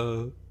up with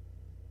a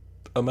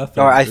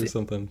method or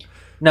something?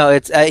 No,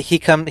 it's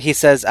he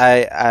says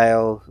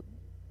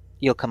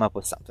you'll come up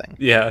with something.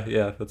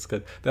 Yeah, that's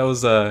good. That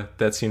was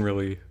that scene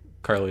really.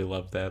 Carly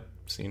loved that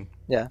scene.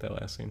 Yeah, that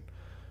last scene.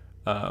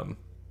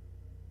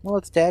 Well,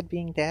 it's dad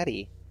being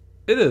daddy.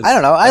 It is. I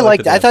don't know. I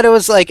liked it. I thought it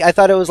was like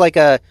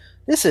a.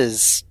 This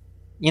is,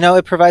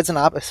 it provides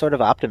a sort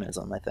of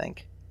optimism, I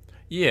think.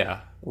 Yeah.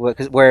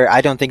 Where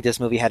I don't think this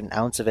movie had an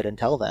ounce of it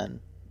until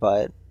then,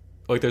 but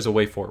like there's a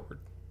way forward.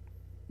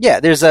 Yeah,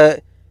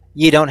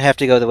 you don't have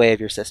to go the way of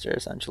your sister.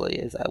 Essentially,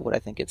 is what I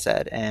think it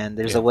said, and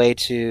there's a way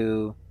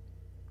to.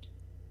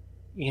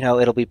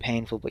 It'll be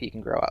painful, but you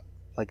can grow up.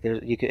 Like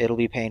it'll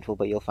be painful,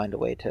 but you'll find a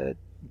way to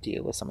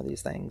deal with some of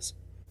these things.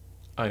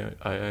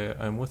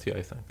 I'm with you.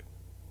 I think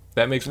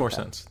that makes more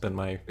sense than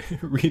my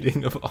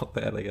reading of all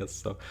that, I guess.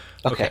 So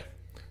okay.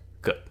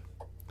 Good.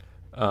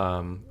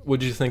 What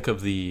did you think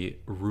of the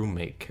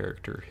roommate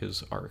character,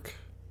 his arc?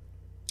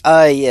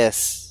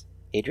 Yes.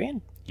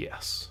 Adrian?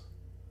 Yes.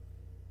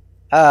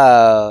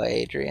 Oh,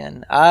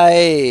 Adrian.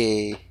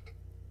 I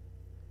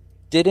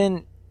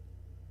didn't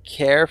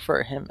care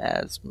for him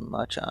as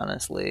much,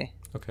 honestly.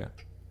 Okay.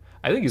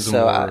 I think he's a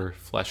more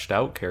fleshed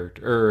out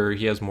character, or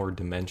he has more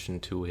dimension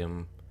to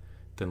him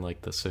than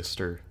like the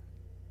sister,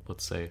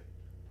 let's say.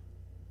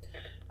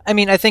 I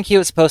mean, I think he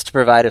was supposed to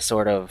provide a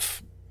sort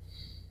of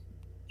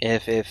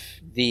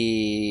if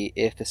the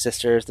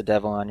sister is the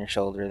devil on your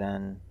shoulder,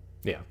 then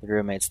Yeah. the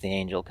roommate's the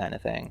angel, kind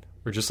of thing.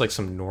 Or just like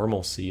some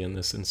normalcy in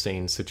this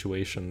insane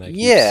situation that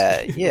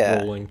Yeah, keeps yeah.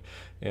 rolling.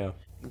 Yeah.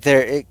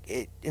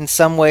 In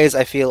some ways,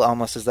 I feel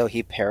almost as though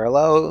he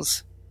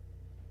parallels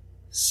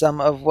some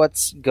of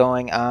what's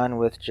going on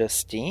with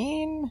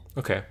Justine.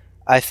 Okay.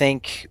 I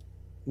think,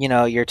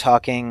 you're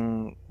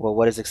talking, well,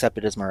 what is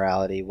accepted as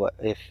morality? What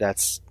if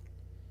that's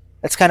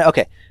kind of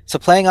okay. So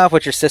playing off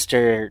what your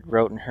sister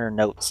wrote in her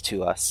notes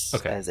to us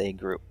as a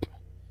group.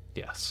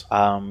 Yes.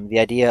 The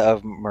idea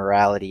of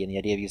morality and the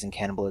idea of using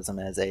cannibalism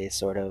as a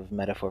sort of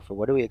metaphor for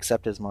what do we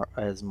accept as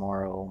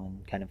moral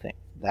and kind of thing.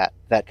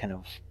 That kind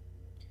of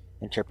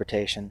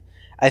interpretation.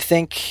 I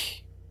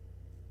think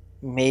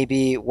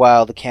maybe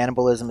while the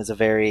cannibalism is a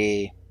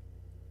very,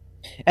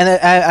 and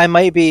I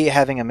might be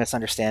having a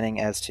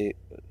misunderstanding as to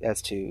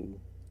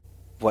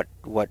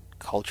what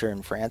culture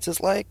in France is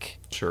like.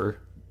 Sure.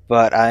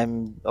 But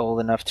I'm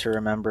old enough to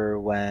remember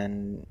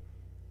when,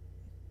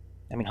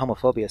 I mean,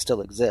 homophobia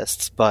still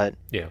exists, but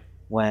yeah,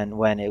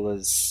 when it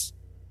was,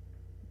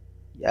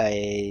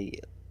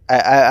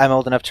 I'm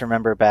old enough to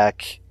remember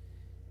back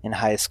in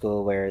high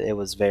school where it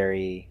was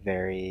very,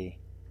 very,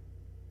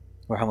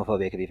 where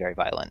homophobia could be very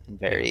violent and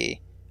very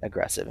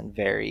aggressive and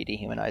very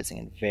dehumanizing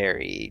and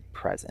very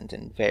present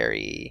and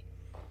very,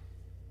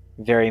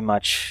 very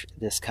much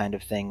this kind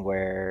of thing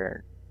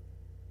where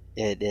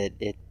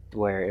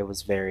where it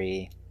was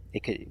very,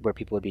 where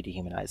people would be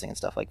dehumanizing and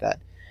stuff like that,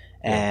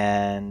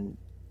 and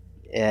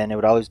it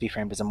would always be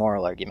framed as a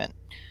moral argument.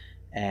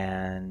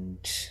 And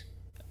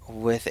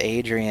with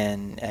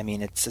Adrian, I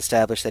mean, it's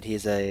established that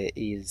he's a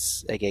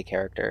gay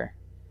character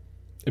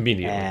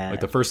immediately, like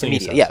the first thing he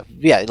says.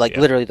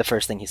 Literally the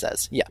first thing he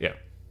says. Yeah.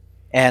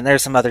 And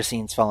there's some other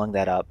scenes following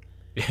that up,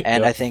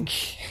 and I think,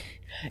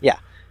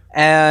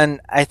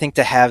 and I think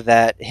to have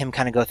that him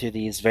kind of go through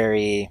this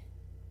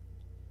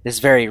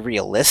very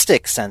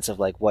realistic sense of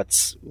like what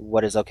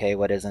is okay,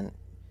 what isn't,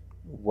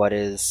 what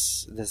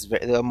is this,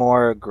 a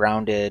more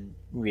grounded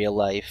real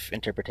life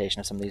interpretation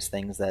of some of these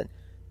things that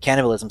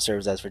cannibalism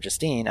serves as for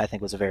Justine, I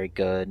think was a very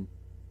good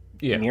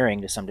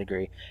mirroring to some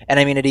degree. And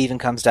I mean, it even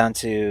comes down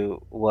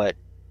to where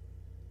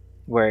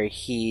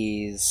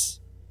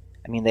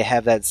they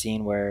have that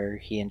scene where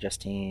he and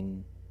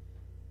Justine,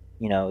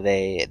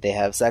 they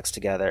have sex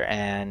together,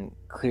 and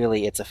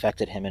clearly it's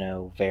affected him in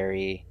a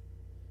very,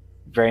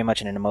 very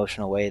much in an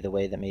emotional way, the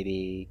way that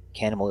maybe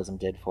cannibalism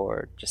did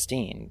for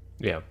Justine.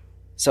 Yeah.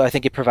 So I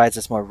think it provides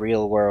this more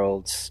real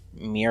world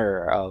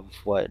mirror of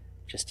what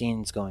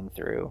Justine's going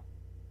through.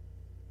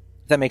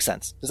 Does that make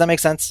sense?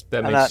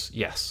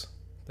 Yes.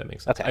 That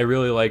makes sense. Okay. I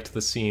really liked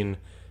the scene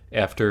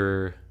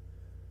after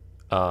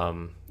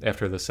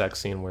the sex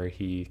scene where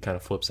he kind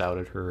of flips out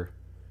at her.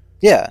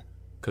 Yeah.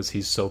 Because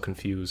he's so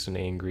confused and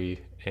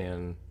angry,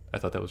 and I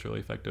thought that was really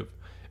effective.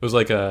 It was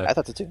like I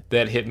thought so too.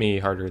 That hit me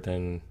harder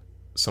than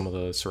some of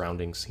the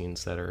surrounding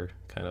scenes that are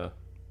kind of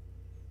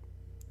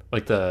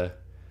like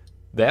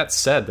that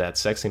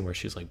sex scene where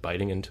she's like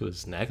biting into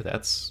his neck.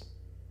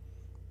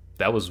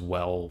 That was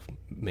well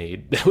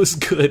made. That was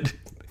good.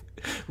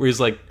 Where he's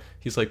like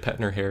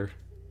petting her hair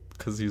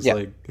because he's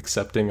like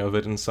accepting of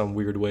it in some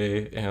weird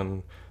way,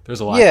 and there's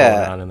a lot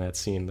going on in that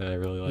scene that I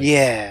really like.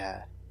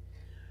 Yeah.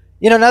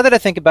 Now that I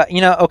think about,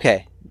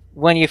 okay,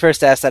 when you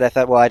first asked that, I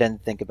thought, well, I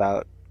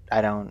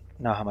don't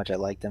know how much I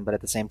liked him, but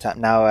at the same time,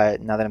 now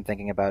that I'm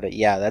thinking about it,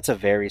 that's a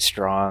very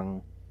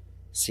strong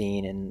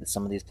scene in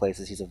some of these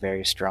places. He's a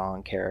very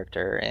strong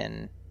character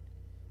and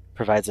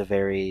provides a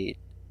very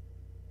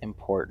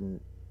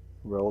important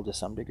role to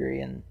some degree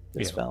in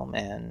this film,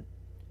 and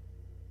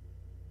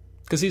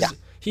because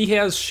he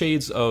has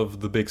shades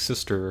of the big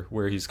sister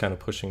where he's kind of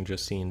pushing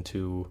Justine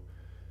to,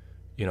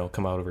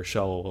 come out of her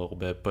shell a little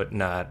bit, but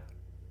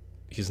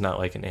he's not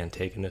like an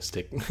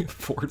antagonistic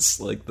force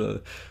like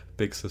the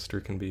big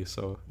sister can be.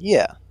 So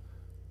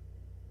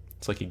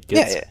it's like he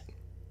gets it.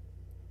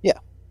 Yeah.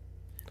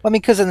 Well, I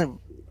mean, because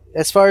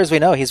as far as we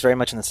know, he's very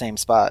much in the same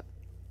spot.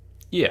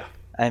 Yeah.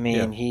 I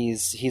mean,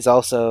 he's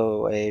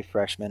also a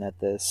freshman at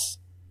this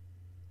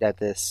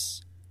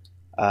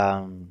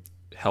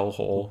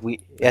hellhole.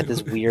 At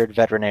this weird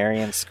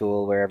veterinarian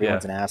school where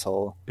everyone's an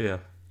asshole. Yeah.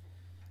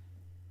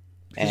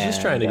 He's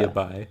just trying to get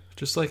by,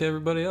 just like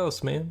everybody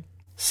else, man.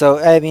 So,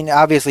 I mean,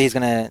 obviously he's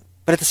gonna,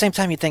 but at the same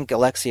time, you'd think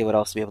Alexia would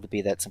also be able to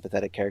be that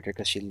sympathetic character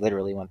because she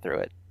literally went through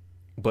it,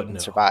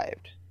 but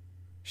survived.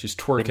 She's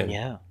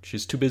twerking.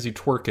 She's too busy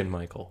twerking,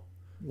 Michael.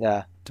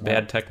 Yeah. To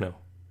bad techno.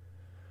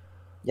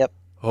 Yep.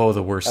 Oh,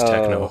 the worst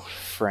techno.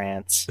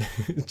 France.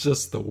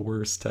 Just the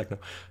worst techno.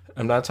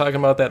 I'm not talking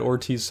about that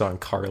Ortiz song,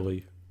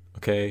 Carly.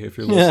 Okay, if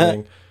you're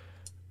listening.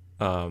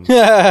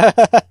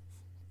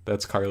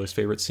 That's Carly's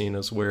favorite scene,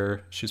 is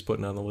where she's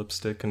putting on the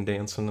lipstick and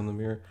dancing in the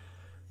mirror.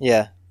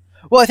 Yeah.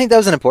 Well, I think that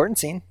was an important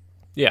scene.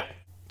 Yeah.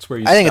 It's where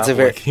you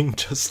liking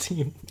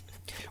Justine.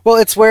 Well,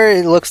 it's where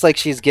it looks like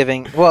she's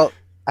giving... Well,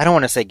 I don't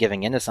want to say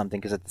giving into something,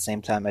 because at the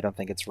same time, I don't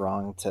think it's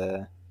wrong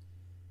to,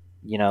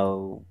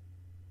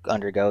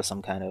 undergo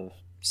some kind of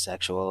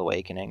sexual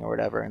awakening or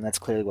whatever, and that's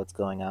clearly what's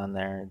going on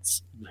there.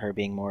 It's her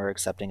being more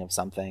accepting of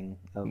something,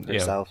 of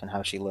herself and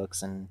how she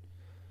looks and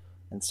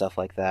stuff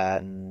like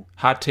that. And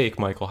hot take,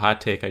 Michael.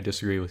 Hot take. I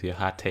disagree with you.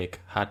 Hot take.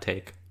 Hot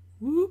take.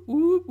 Whoop,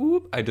 whoop,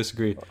 whoop. I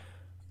disagree.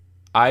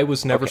 I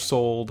was never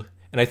sold,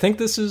 and I think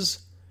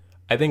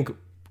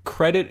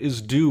credit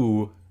is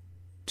due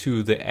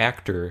to the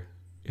actor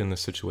in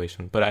this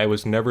situation, but I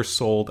was never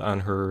sold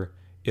on her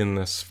in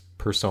this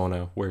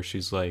persona where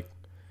she's like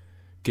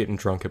getting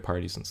drunk at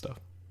parties and stuff.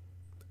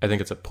 I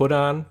think it's a put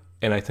on,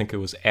 and I think it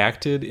was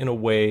acted in a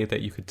way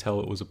that you could tell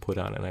it was a put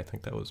on, and I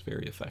think that was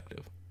very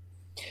effective.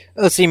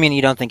 Oh, so you mean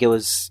you don't think it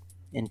was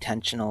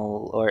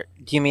intentional, or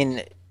do you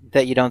mean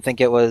that you don't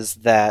think it was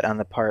that on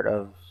the part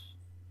of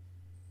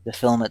the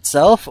film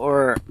itself,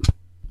 or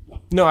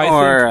no? I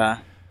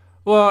think.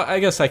 Well, I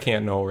guess I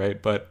can't know,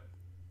 right? But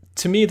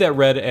to me, that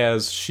read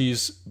as she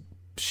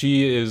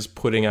is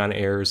putting on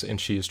airs, and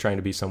she is trying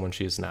to be someone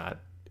she is not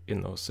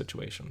in those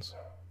situations.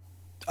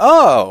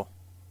 Oh,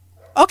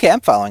 okay,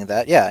 I'm following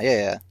that.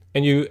 Yeah.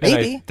 And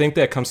I think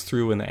that comes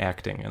through in the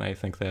acting, and I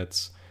think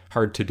that's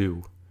hard to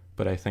do.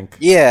 But I think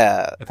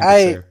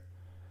I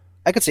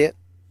could see it.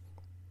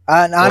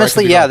 And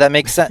honestly, that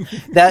makes sense.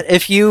 That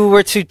if you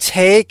were to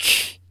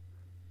take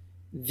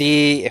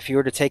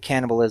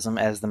cannibalism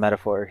as the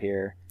metaphor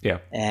here,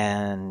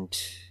 and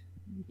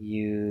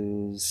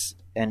use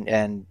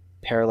and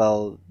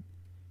parallel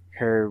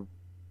her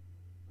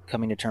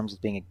coming to terms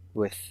with being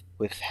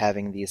with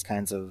having these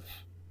kinds of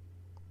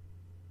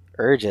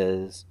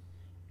urges,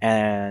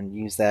 and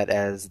use that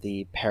as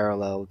the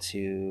parallel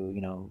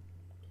to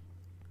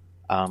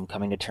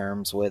coming to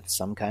terms with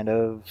some kind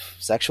of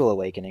sexual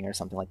awakening or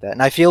something like that.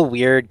 And I feel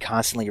weird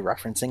constantly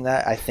referencing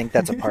that. I think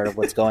that's a part of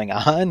what's going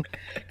on,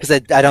 because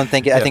I don't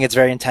think I think it's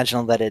very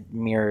intentional that it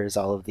mirrors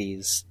all of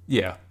these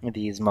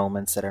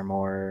moments that are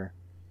more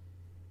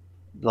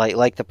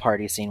like the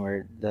party scene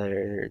where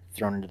they're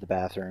thrown into the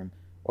bathroom,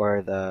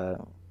 or the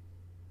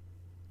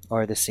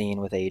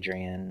scene with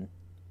Adrian.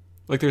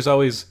 Like it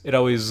always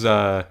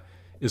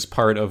is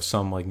part of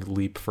some like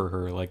leap for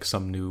her, like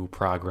some new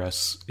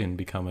progress in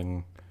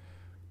becoming,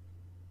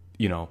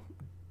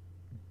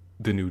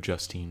 the new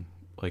Justine.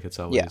 Like it's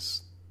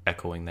always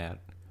echoing that.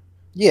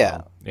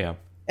 Yeah.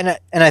 And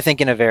I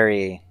think I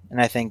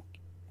think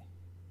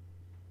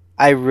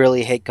I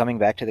really hate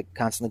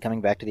constantly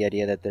coming back to the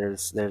idea that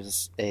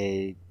there's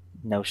a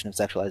notion of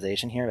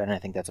sexualization here, and I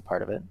think that's a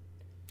part of it.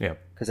 Yeah.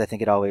 Because I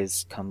think it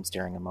always comes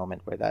during a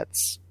moment where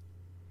that's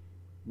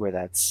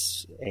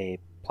a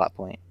plot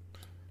point.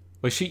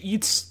 Like she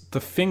eats the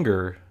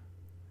finger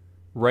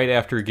right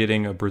after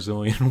getting a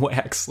Brazilian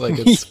wax. Like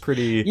it's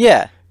pretty.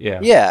 Yeah.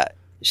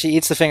 She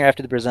eats the finger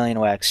after the Brazilian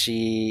wax.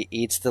 She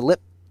eats the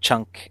lip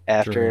chunk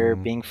after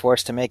being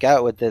forced to make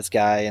out with this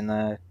guy in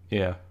the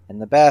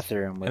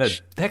bathroom.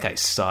 Which that guy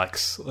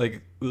sucks.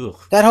 Like, ugh.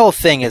 That whole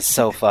thing is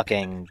so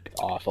fucking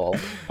awful.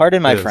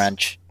 Pardon my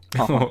French.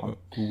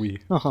 Oui.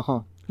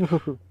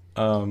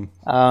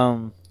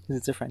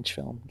 It's a French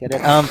film. Get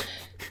it?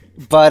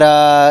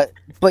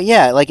 But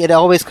yeah, like it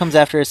always comes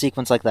after a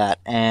sequence like that,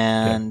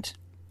 and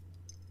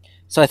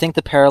so I think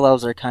the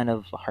parallels are kind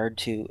of hard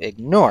to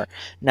ignore.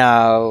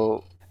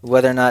 Now,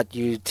 whether or not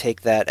you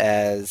take that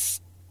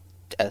as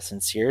a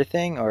sincere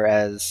thing or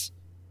as,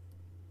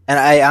 and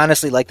I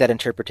honestly like that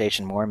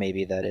interpretation more,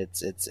 maybe that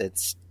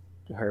it's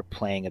her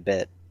playing a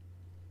bit,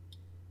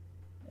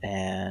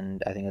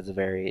 and I think it's a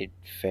very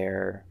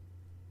fair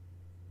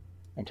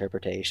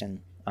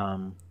interpretation.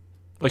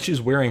 Like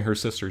she's wearing her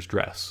sister's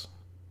dress.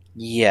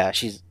 Yeah,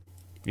 she's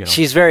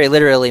very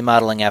literally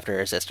modeling after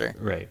her sister.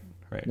 Right.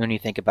 When you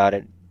think about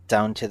it,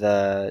 down to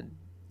the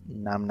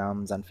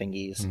nom-noms on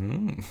fingies.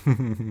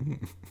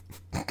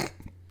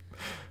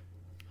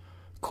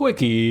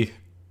 Quickie.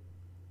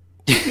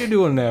 What are you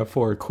doing that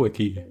for,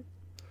 Quickie?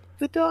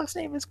 The dog's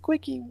name is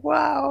Quickie.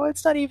 Wow,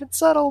 it's not even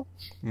subtle.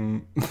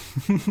 Do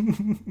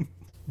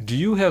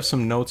you have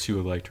some notes you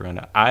would like to run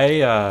down?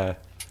 I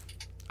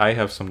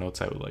have some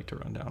notes I would like to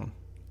run down.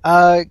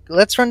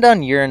 Let's run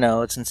down your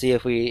notes and see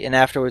and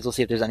afterwards we'll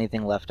see if there's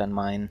anything left on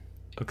mine.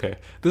 Okay.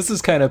 This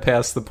is kind of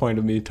past the point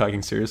of me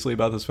talking seriously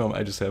about this film.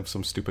 I just have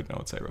some stupid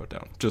notes I wrote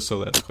down, just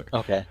so that's clear.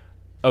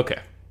 Okay.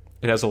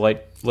 It has a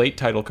late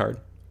title card.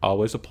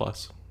 Always a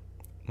plus.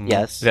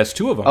 Yes. It has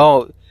two of them.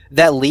 Oh,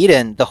 that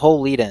lead-in, the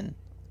whole lead-in.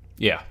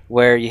 Yeah.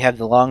 Where you have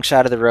the long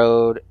shot of the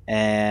road,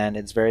 and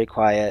it's very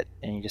quiet,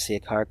 and you just see a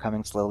car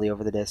coming slowly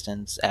over the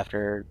distance.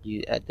 After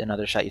at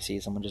another shot, you see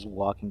someone just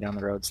walking down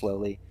the road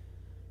slowly.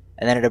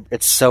 And then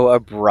it's so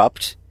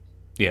abrupt.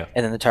 Yeah.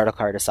 And then the title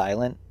card is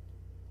silent.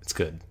 It's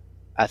good.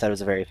 I thought it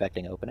was a very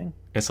affecting opening.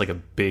 It's like a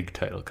big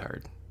title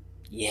card.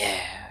 Yeah.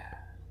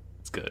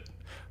 It's good.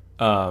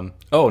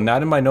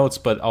 Not in my notes,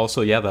 but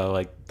also,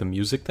 the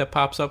music that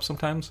pops up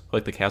sometimes,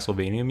 like the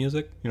Castlevania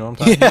music. You know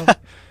what I'm talking about?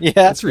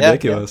 Yeah. It's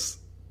ridiculous.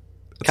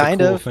 Yeah. It's a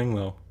cool thing,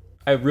 though.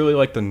 I really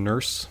like the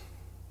nurse,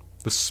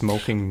 the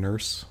smoking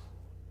nurse.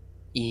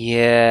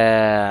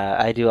 Yeah,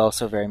 I do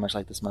also very much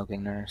like the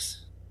smoking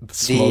nurse. The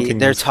smoking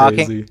they're is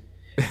talking. Crazy.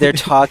 They're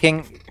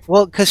talking.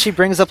 Well, because she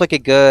brings up like a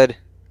good.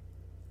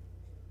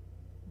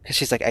 because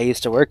she's like, I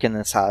used to work in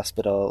this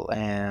hospital,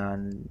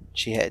 and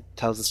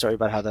tells the story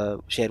about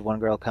how she had one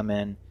girl come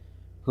in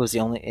who was the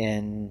only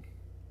in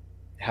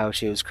how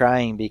she was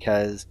crying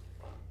because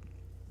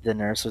the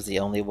nurse was the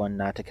only one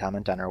not to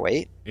comment on her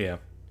weight. Yeah.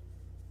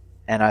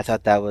 And I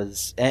thought that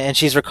was, and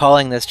she's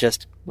recalling this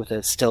just with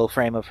a still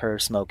frame of her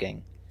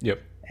smoking.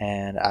 Yep.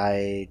 And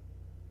I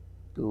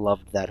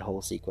loved that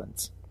whole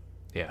sequence.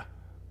 Yeah.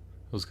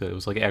 It was good. It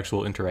was like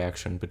actual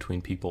interaction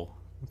between people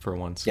for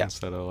once,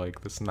 instead of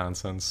like this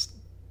nonsense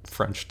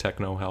French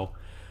techno hell.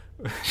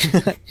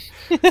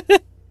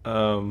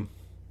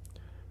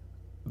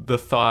 The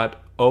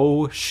thought,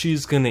 oh,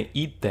 she's gonna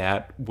eat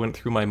that, went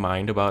through my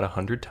mind about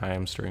 100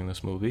 times during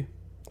this movie.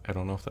 I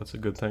don't know if that's a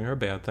good thing or a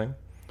bad thing.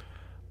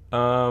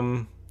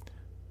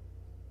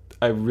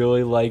 I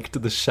really liked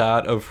the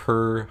shot of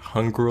her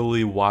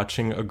hungrily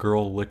watching a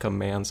girl lick a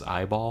man's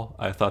eyeball.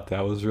 I thought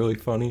that was really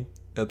funny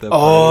at that point.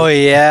 Oh,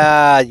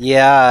 yeah,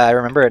 I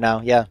remember it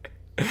now, yeah.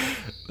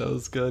 That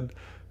was good.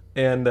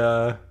 And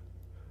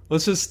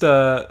let's just,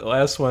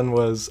 last one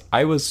was,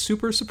 I was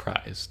super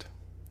surprised.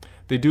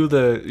 They do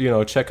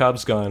the,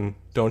 Chekhov's gun,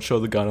 don't show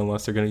the gun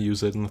unless they're going to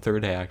use it in the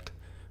third act.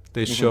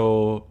 They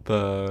show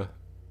the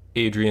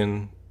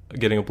Adrian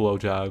getting a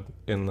blowjob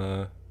in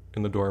the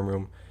dorm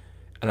room.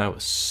 And I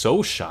was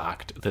so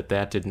shocked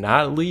that did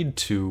not lead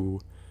to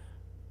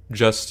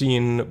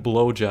Justine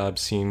blowjob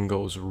scene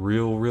goes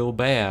real, real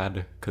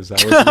bad, because I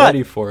was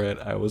ready for it.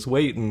 I was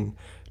waiting.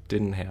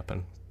 Didn't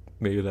happen.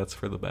 Maybe that's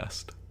for the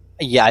best.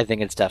 Yeah, I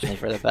think it's definitely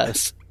for the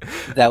best.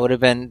 That would have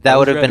been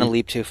a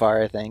leap too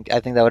far, I think. I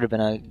think that would have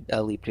been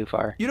a leap too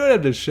far. You don't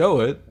have to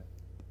show it.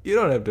 You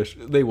don't have to.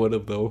 They would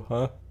have, though,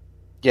 huh?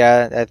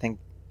 Yeah, I think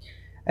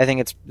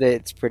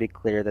it's pretty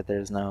clear that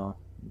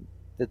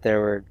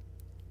there were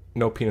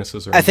no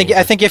penises. I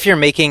think if you're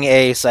making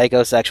a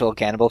psychosexual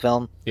cannibal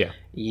film, yeah,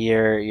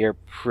 you're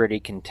pretty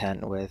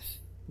content with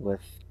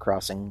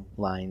crossing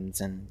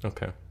lines and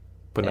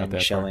but not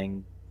that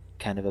showing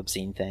kind of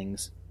obscene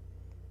things.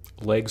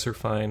 Legs are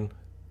fine,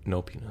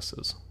 no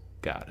penises.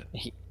 Got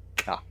it.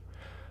 Yeah.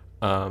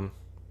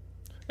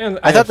 And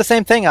I thought the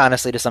same thing,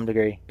 honestly, to some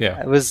degree.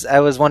 Yeah. I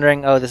was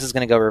wondering, oh, this is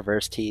going to go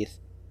reverse teeth.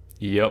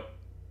 Yep.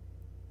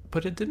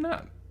 But it did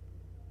not.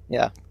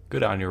 Yeah.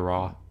 Good on you,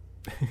 Raw.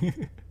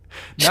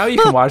 Now you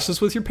can watch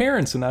this with your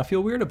parents and not feel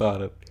weird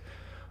about it.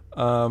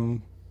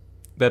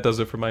 That does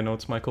it for my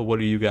notes, Michael. What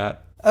do you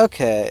got?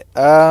 Okay.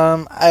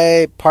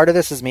 Part of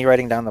this is me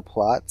writing down the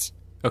plots.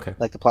 Okay.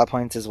 Like the plot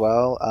points as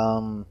well.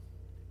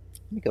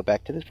 Let me go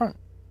back to the front.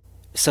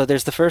 So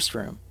there's the first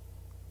room.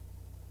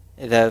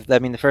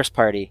 The first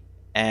party.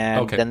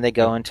 And then they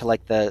go into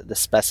like the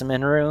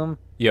specimen room.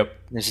 Yep.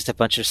 There's just a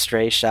bunch of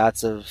stray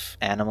shots of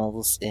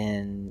animals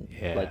in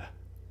like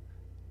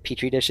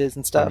petri dishes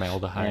and stuff.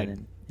 Formaldehyde.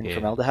 And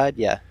formaldehyde,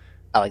 yeah.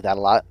 I like that a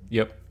lot.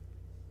 Yep.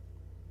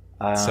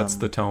 Sets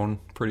the tone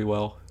pretty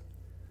well.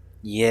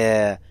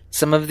 Yeah.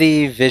 Some of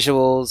the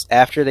visuals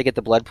after they get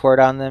the blood poured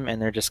on them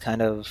and they're just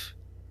kind of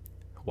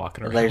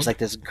walking around. There's like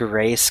this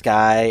gray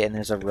sky and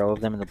there's a row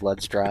of them and the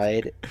blood's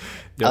dried. Yep.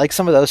 I like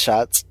some of those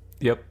shots.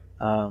 Yep.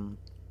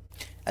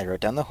 I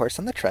wrote down the horse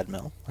on the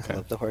treadmill. I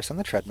love the horse on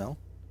the treadmill.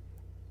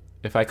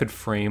 If I could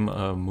frame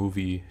a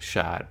movie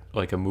shot,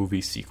 like a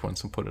movie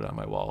sequence, and put it on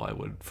my wall, I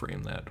would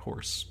frame that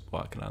horse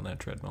walking on that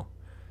treadmill.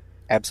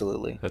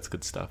 Absolutely. That's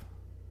good stuff.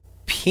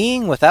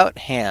 Peeing without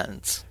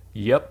hands.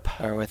 Yep.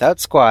 Or without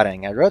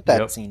squatting. I wrote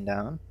that scene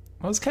down.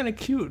 Well, it's kind of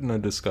cute in a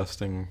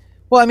disgusting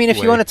Well, I mean, if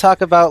way. you want to talk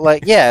about,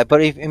 like, yeah,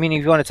 but if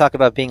you want to talk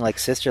about being, like,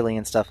 sisterly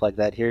and stuff like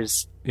that,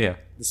 here's the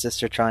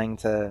sister trying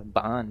to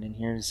bond, and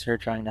here's her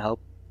trying to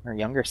help her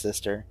younger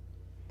sister.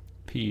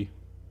 Pee.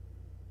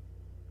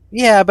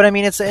 Yeah, but I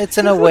mean, it's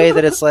in a way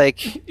that it's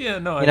like,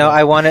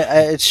 I want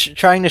to. It's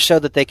trying to show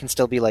that they can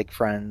still be like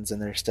friends,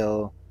 and they're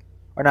still,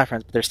 or not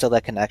friends, but there's still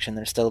that connection.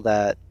 There's still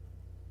that.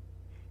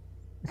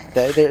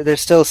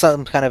 There's still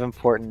some kind of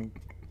important,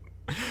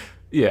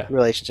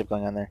 relationship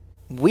going on there.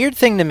 Weird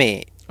thing to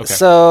me. Okay.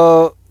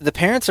 So the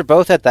parents are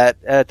both at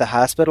the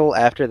hospital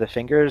after the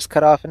fingers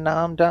cut off and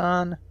nommed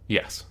on.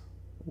 Yes.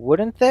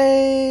 Wouldn't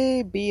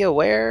they be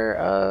aware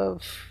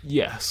of?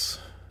 Yes.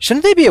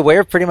 Shouldn't they be aware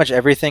of pretty much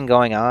everything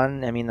going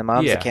on? I mean, the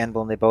mom's a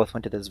cannibal and they both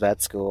went to this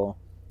vet school.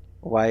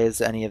 Why is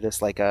any of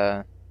this like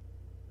a...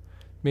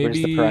 Maybe...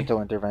 Where's the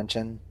parental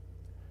intervention?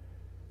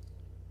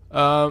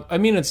 I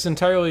mean, it's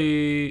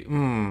entirely...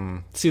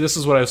 See, this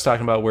is what I was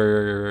talking about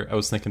where I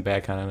was thinking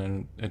back on it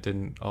and it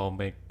didn't all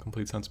make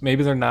complete sense.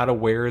 Maybe they're not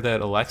aware that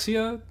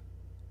Alexia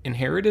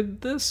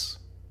inherited this?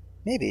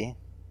 Maybe.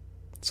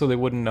 So they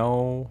wouldn't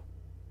know...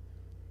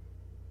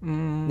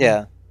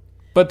 Yeah.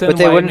 But then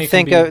they wouldn't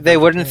think they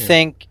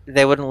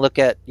wouldn't look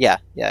at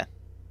I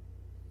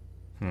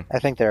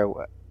think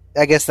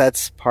I guess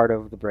that's part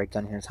of the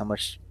breakdown here is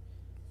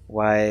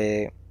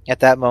why at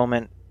that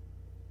moment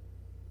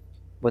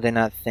would they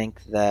not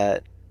think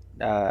that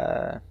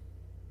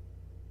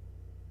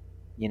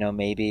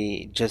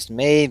maybe just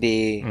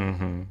maybe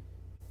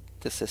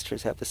the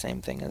sisters have the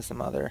same thing as the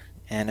mother.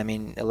 And I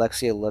mean,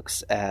 Alexia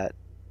looks at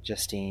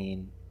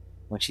Justine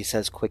when she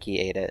says Quickie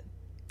ate it.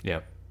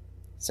 Yep.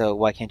 So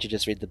why can't you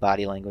just read the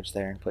body language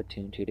there and put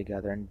two and two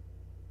together? And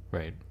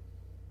Right.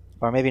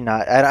 or maybe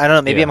not. I don't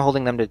know. Maybe Yeah. I'm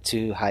holding them to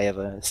too high of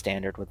a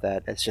standard with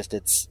that. It's just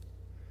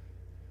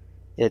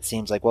it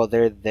seems like, well,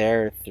 they're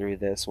there through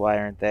this. Why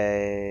aren't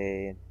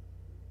they?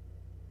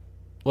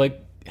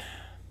 Like,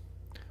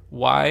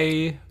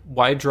 why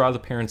draw the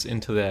parents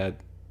into that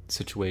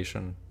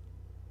situation?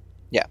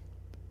 Yeah.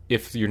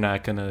 If you're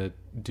not gonna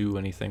do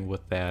anything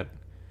with that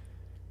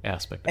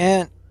aspect.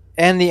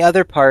 And the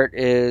other part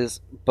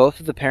is both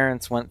of the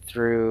parents went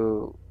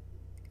through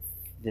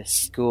this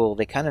school.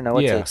 They kind of know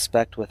what to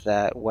expect with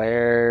that.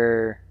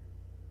 I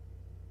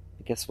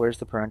guess where's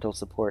the parental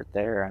support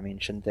there? I mean,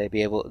 shouldn't they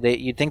be able?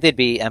 You'd think they'd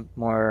be a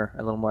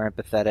little more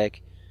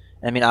empathetic.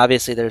 I mean,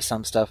 obviously there's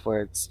some stuff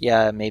where it's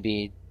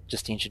maybe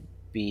Justine should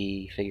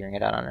be figuring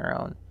it out on her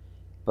own,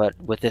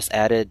 but with this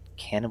added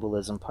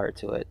cannibalism part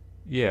to it,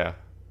 yeah,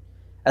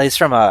 at least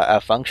from a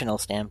functional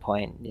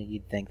standpoint,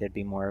 you'd think there'd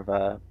be more of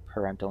a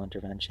parental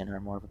intervention or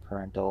more of a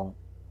parental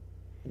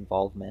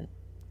involvement.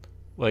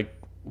 Like,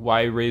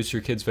 why raise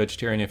your kids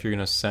vegetarian if you're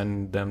going to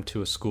send them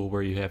to a school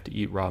where you have to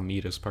eat raw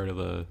meat as part of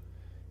the...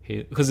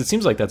 Because it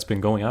seems like that's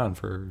been going on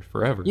for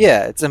forever.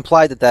 Yeah, it's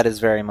implied that is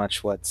very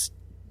much what's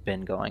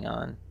been going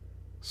on.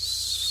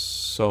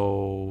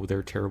 So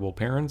they're terrible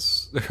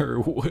parents? I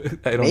don't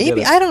get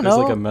Maybe, it. I don't know.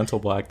 There's like a mental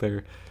block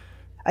there.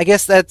 I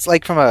guess that's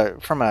like from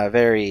a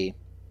very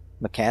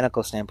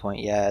mechanical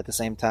standpoint, yeah. At the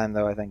same time,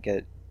 though, I think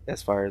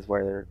as far as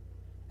I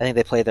think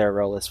they play their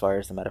role as far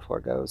as the metaphor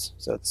goes,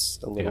 so it's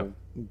a little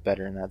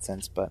better in that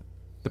sense. But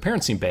the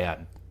parents seem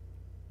bad.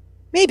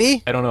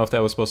 Maybe. I don't know if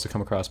that was supposed to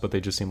come across, but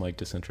they just seem like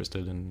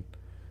disinterested and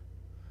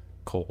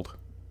cold.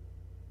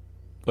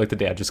 Like the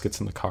dad just gets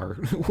in the car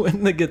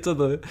when they get to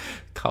the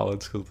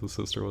college because the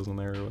sister wasn't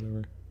there or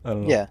whatever. I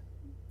don't know. Yeah.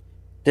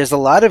 There's a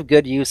lot of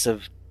good use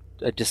of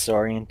a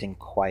disorienting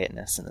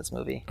quietness in this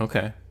movie.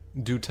 Okay.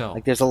 Do tell.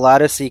 Like, there's a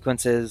lot of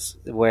sequences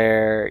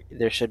where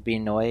there should be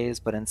noise,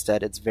 but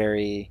instead it's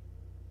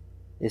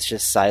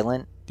just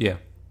silent. Yeah.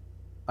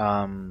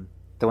 The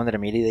one that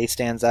immediately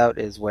stands out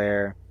is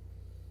where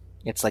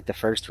it's like the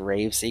first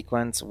rave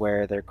sequence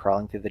where they're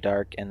crawling through the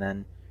dark and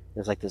then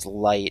there's like this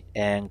light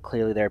and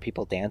clearly there are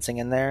people dancing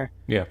in there.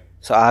 Yeah.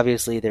 So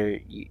obviously they're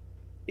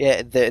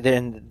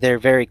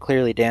very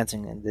clearly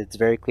dancing and it's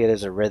very clear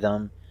there's a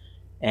rhythm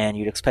and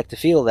you'd expect to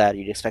feel that.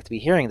 You'd expect to be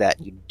hearing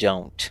that. You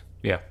don't.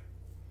 Yeah.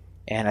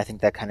 And I think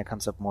that kind of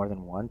comes up more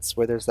than once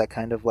where there's that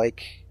kind of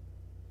like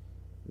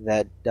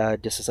that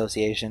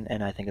disassociation,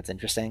 and I think it's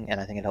interesting and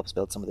I think it helps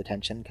build some of the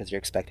tension because you're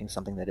expecting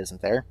something that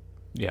isn't there.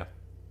 Yeah.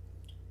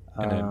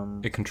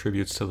 And it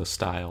contributes to the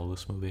style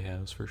this movie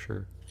has, for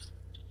sure.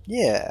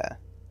 Yeah.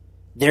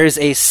 There's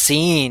a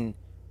scene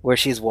where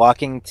she's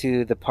walking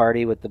to the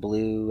party with the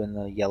blue and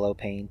the yellow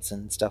paints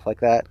and stuff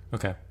like that.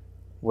 Okay.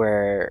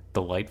 Where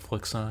the light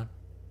flicks on.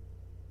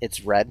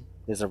 It's red.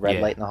 There's a red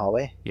light in the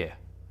hallway. Yeah.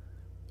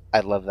 I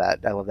love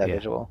that. I love that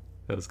visual.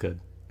 That was good.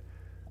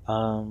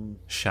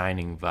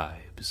 Shining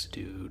vibes,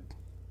 dude.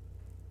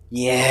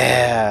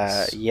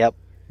 Yeah. Vibes. Yep.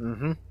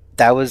 Mm-hmm.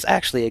 That was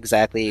actually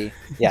exactly...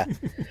 Yeah.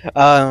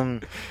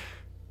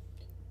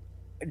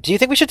 Do you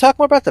think we should talk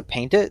more about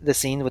the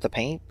scene with the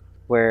paint?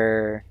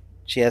 Where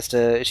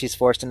she's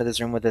forced into this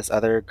room with this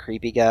other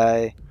creepy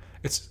guy?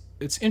 It's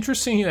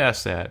interesting you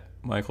asked that,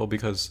 Michael,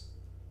 because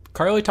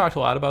Carly talked a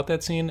lot about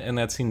that scene, and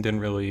that scene didn't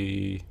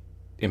really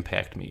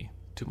impact me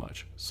too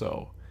much.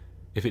 So,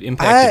 if it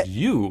impacted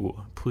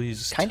you,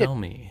 please tell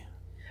me.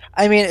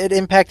 I mean, it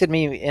impacted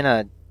me in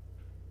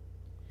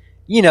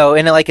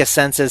like a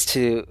sense as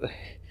to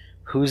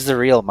who's the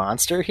real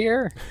monster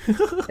here.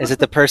 Is it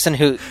the person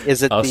who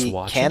is it us the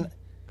watching?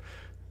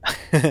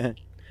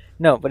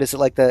 No, but is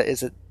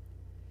it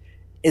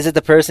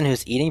the person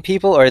who's eating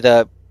people, or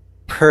the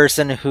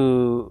person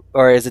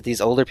or is it these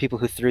older people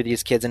who threw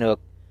these kids into a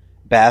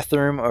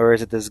bathroom, or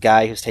is it this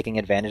guy who's taking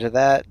advantage of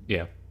that?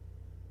 Yeah.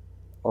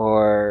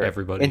 Or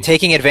everybody. And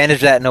taking advantage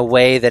of that in a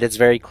way that it's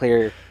very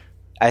clear,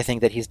 I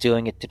think, that he's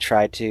doing it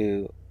because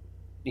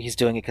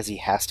he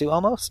has to,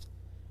 almost.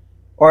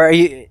 Or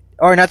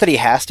not that he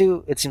has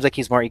to, it seems like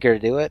he's more eager to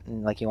do it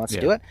and like he wants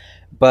to do it,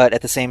 but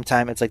at the same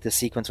time it's like the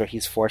sequence where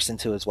he's forced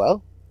into as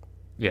well.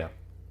 Yeah.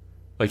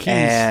 Like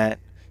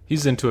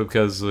he's into it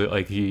because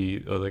like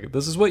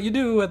this is what you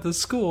do at the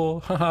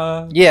school.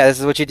 Yeah, this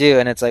is what you do,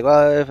 and it's like,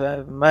 well, if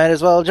I might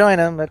as well join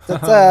him.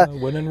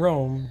 When in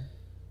Rome.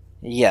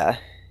 Yeah.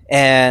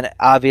 And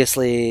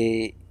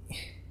obviously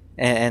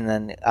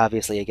then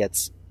it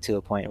gets to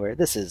a point where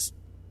this is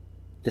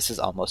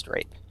almost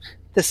rape.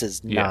 This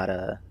is not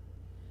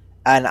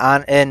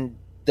and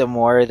the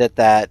more that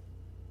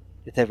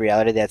the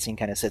reality of that scene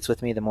kind of sits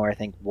with me, the more I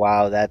think,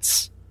 wow,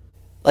 that's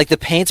like the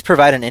paints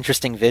provide an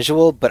interesting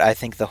visual, but I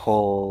think the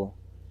whole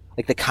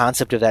the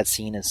concept of that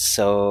scene is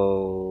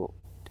so,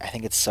 I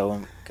think it's so,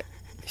 I'm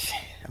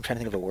trying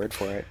to think of a word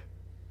for it.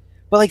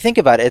 But like, think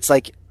about it. It's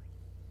like,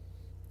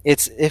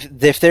 it's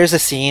if there's a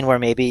scene where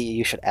maybe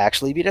you should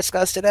actually be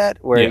disgusted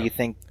at, where you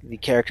think the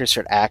characters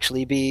should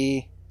actually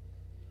be,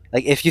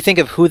 like, if you think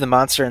of who the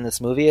monster in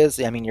this movie is,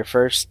 I mean,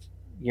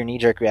 your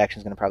knee-jerk reaction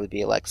is going to probably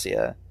be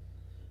Alexia.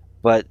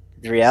 But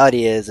the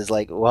reality is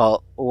like,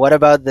 well, what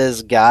about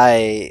this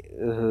guy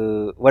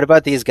what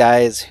about these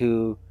guys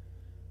who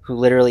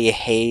literally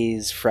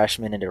haze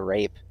freshmen into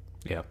rape?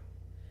 Yeah.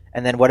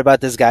 And then what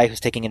about this guy who's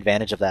taking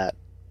advantage of that?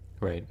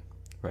 Right.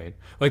 Right.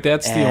 Like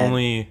that's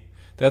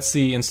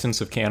the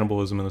instance of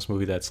cannibalism in this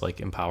movie that's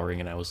like empowering,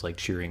 and I was like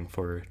cheering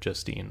for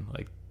Justine.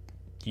 Like,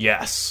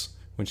 yes,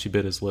 when she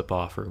bit his lip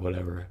off or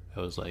whatever.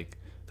 I was like,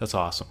 that's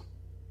awesome.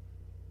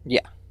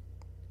 Yeah.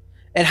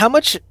 And how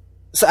much...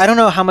 So I don't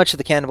know how much of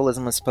the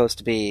cannibalism was supposed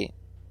to be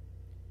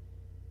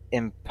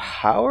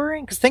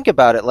empowering. Because think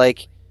about it.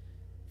 Like,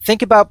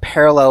 think about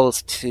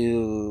parallels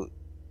to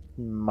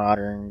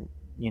modern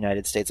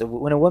United States.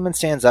 When a woman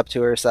stands up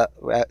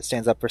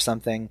for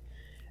something,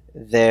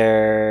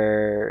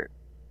 they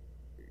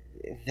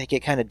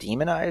get kind of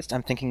demonized.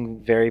 I'm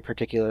thinking very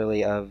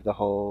particularly of the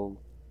whole,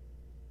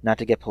 not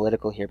to get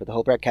political here, but the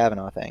whole Brett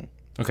Kavanaugh thing.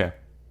 Okay.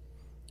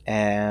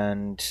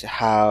 And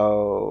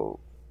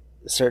how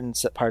certain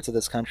parts of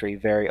this country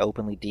very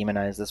openly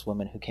demonized this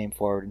woman who came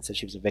forward and said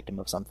she was a victim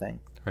of something.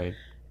 Right.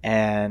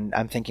 And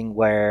I'm thinking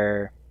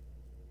well,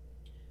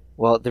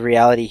 the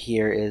reality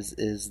here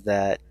is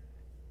that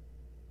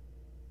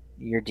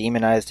you're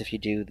demonized if you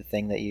do the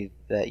thing that you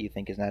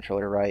think is natural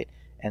or right,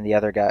 and the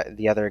other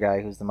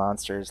guy who's the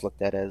monster is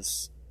looked at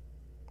as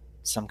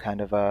some kind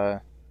of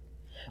a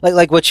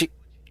like what you...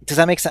 Does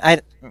that make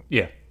sense?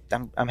 Yeah.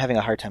 I'm having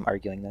a hard time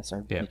arguing this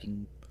or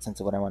making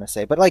sense of what I want to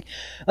say, but like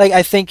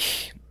I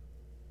think,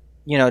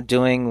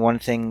 doing one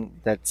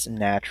thing that's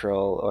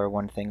natural or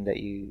one thing that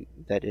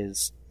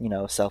is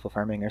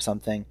self-affirming or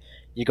something,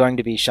 you're going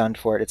to be shunned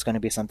for it. It's going to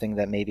be something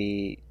that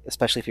maybe,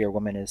 especially if you're a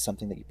woman, is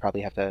something that you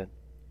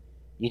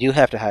do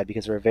have to hide,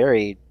 because we're a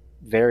very,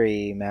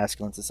 very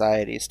masculine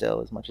society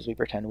still, as much as we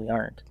pretend we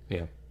aren't.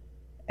 Yeah.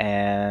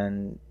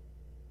 And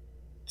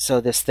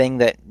so this thing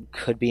that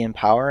could be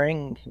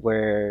empowering,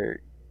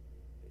 where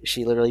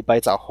she literally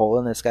bites a hole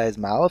in this guy's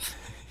mouth.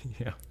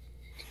 Yeah.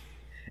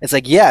 It's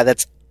like, yeah,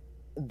 that's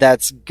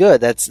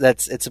good. It's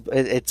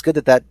good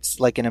that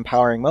that's like an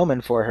empowering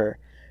moment for her.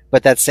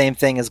 But that same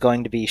thing is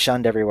going to be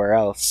shunned everywhere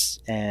else.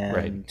 And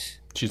right.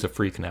 She's a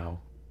freak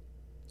now.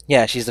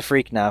 Yeah, she's a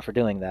freak now for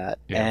doing that.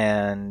 Yeah.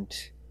 And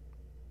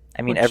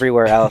I mean,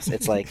 everywhere else,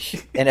 it's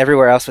like, and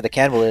everywhere else where the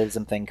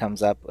cannibalism thing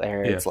comes up,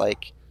 where it's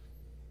like,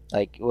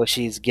 well,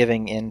 she's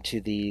giving into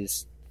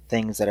these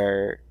things that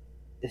are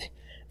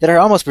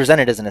almost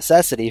presented as a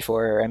necessity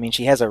for her. I mean,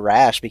 she has a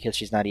rash because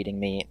she's not eating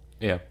meat.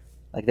 Yeah.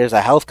 Like, there's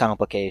a health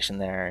complication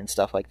there and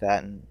stuff like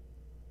that. And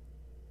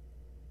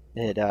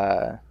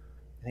I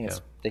think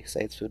they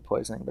say it's food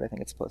poisoning, but I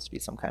think it's supposed to be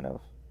some kind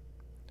of...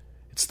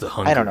 It's the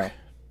hunger. I don't know.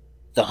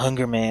 The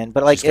hunger, man.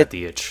 But like, she's got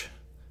the itch.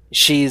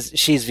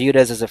 She's viewed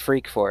as a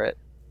freak for it.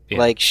 Yeah.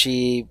 Like,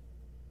 she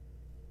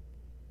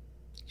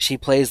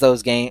plays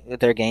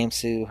their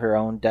games to her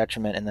own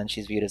detriment, and then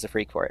she's viewed as a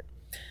freak for it.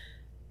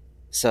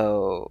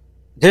 So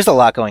there's a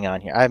lot going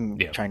on here. I'm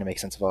trying to make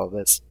sense of all of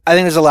this. I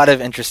think there's a lot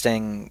of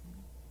interesting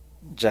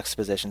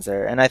juxtapositions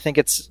there, and I think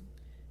it's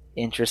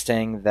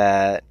interesting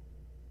that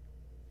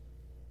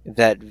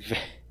the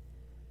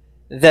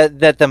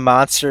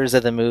monsters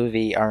of the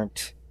movie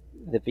aren't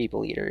the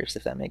people eaters,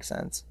 if that makes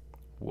sense.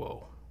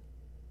 Whoa.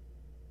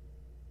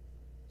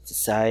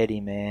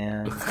 Society,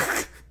 man.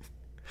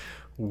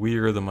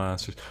 We're the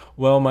monsters.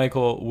 Well,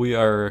 Michael, we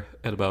are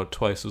at about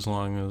twice as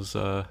long as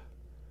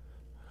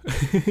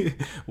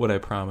what I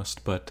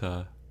promised, but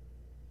I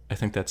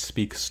think that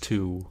speaks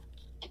to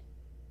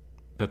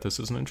that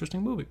this is an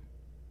interesting movie.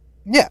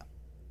 Yeah.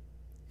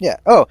 Yeah.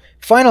 Oh,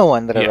 final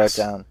one that I wrote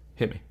down.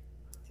 Hit me.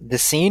 The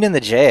scene in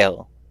the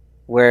jail,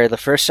 where the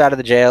first shot of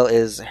the jail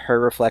is her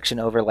reflection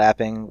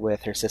overlapping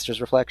with her sister's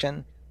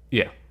reflection.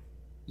 Yeah.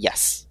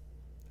 Yes.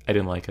 I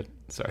didn't like it.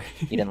 Sorry.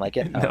 You didn't like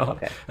it? No. Oh,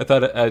 okay.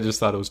 I just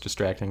thought it was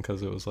distracting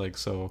because it was like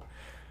so.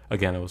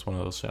 Again, it was one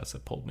of those shots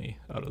that pulled me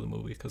out of the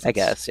movie. I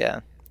guess, yeah.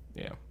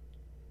 Yeah.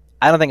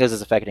 I don't think it was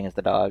as affecting as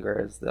the dog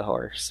or as the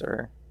horse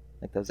or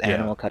like those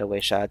animal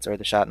cutaway shots or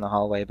the shot in the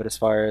hallway. But as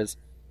far as,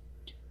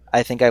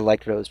 I think I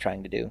liked what it was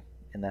trying to do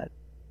in that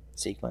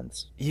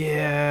sequence.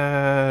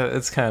 Yeah,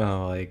 it's kind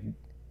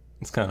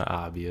of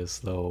obvious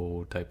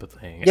though, type of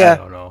thing. Yeah. I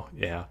don't know.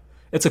 Yeah,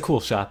 it's a cool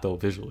shot though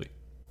visually.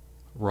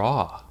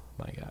 Raw,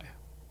 my guy.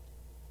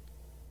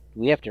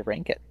 We have to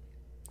rank it.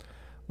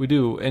 We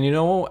do, and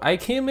I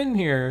came in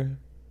here.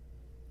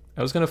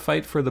 I was gonna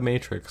fight for The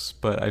Matrix,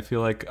 but I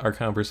feel like our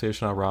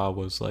conversation on Raw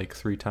was like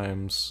 3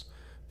 times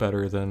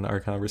better than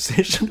our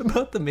conversation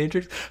about The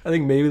Matrix. I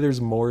think maybe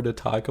there's more to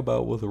talk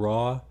about with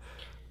Raw.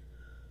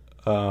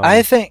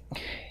 I think,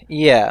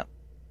 yeah.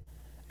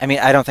 I mean,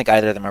 I don't think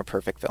either of them are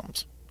perfect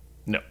films.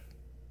 No.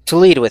 To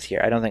lead with here,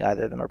 I don't think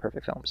either of them are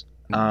perfect films.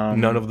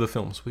 None of the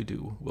films we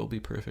do will be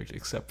perfect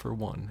except for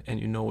one, and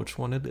you know which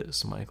one it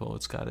is, Michael.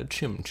 It's got a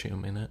chim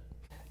chim in it.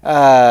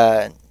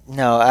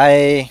 No,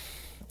 I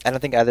don't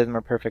think either of them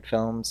are perfect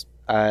films.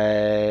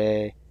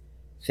 I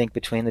think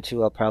between the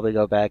two, I'll probably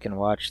go back and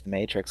watch The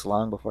Matrix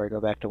long before I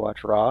go back to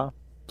watch Raw.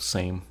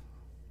 Same.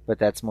 But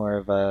that's more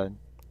of a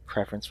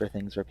preference for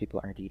things where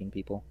people aren't eating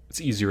people.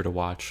 It's easier to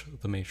watch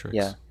The Matrix.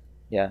 Yeah.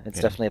 Yeah, it's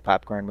Yeah. definitely a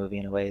popcorn movie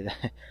in a way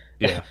that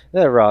Yeah.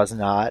 that Raw's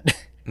not.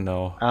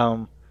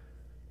 No.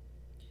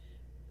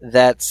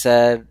 That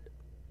said,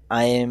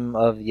 I am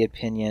of the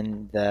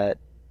opinion that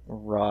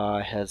Raw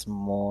has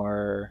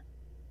more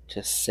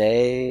to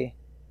say,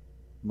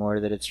 more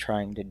that it's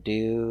trying to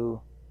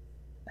do.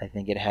 I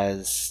think it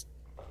has.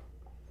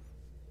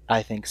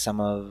 I think some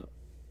of.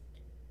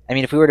 I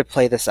mean, if we were to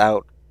play this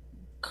out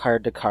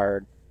card to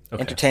card,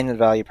 Okay. entertainment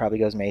value probably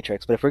goes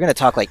Matrix. But if we're going to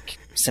talk like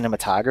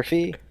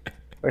cinematography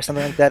or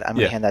something like that, I'm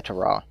going Yeah. to hand that to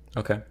Raw.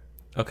 Okay.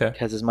 Okay.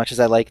 Because as much as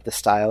I like the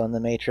style in the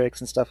Matrix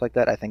and stuff like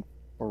that, I think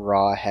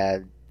Raw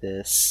had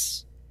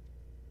this.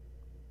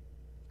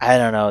 I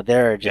don't know.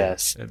 There are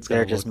just it's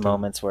there are got a just look to it.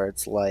 moments where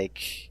it's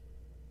like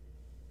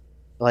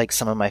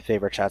some of my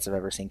favorite shots I've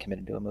ever seen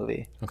committed to a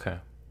movie. Okay.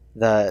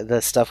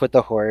 The stuff with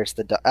the horse,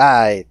 that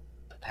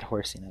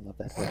horse scene. I love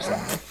that horse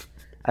scene.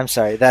 I'm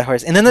sorry, that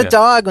horse, and then the Yeah.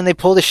 dog when they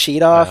pull the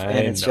sheet off, I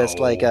and it's just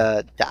know. like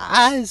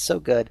it's so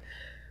good.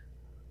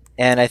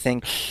 And I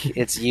think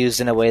it's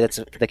used in a way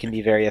that can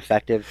be very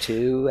effective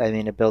too. I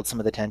mean, it builds some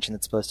of the tension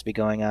that's supposed to be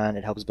going on.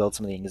 It helps build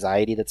some of the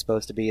anxiety that's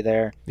supposed to be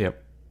there.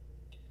 Yep.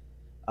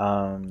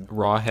 Um,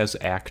 Raw has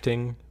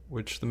acting,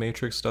 which The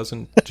Matrix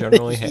doesn't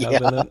generally have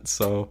Yeah. in it.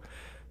 So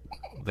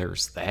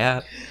there's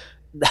that.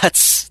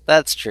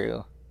 that's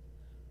true.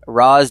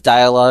 Raw's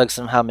dialogue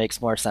somehow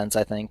makes more sense,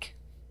 I think,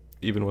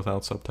 Even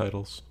without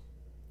subtitles.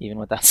 even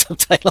without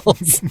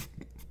subtitles.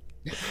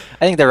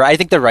 I think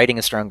the writing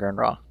is stronger in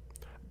Raw,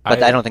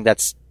 but I don't think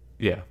that's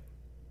Yeah.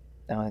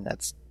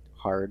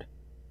 hard.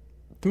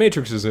 The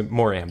Matrix is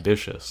more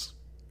ambitious.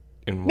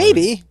 In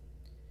Maybe.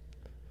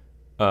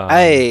 Um,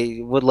 I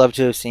would love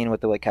to have seen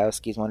what the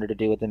Wachowskis wanted to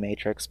do with the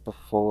Matrix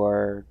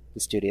before the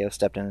studio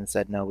stepped in and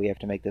said, "No, we have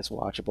to make this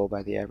watchable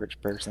by the average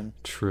person."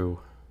 True.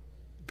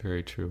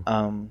 Very true.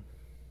 Um,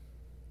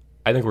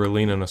 I think we're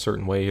leaning a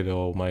certain way,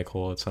 though,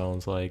 Michael. It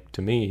sounds like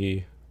to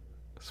me,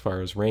 as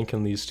far as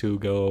ranking these two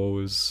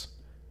goes,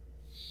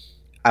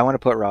 I want to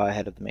put Raw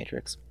ahead of the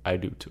Matrix. I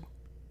do too.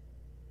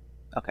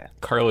 Okay.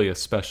 Carly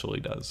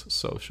especially does,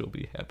 so she'll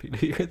be happy to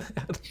hear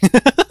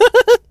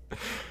that.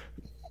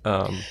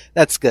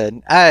 That's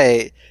good.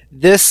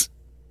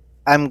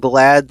 I'm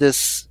glad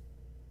this.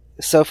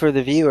 So for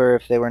the viewer,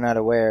 if they were not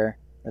aware,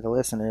 or the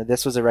listener,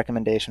 this was a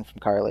recommendation from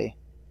Carly,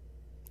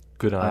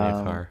 Good on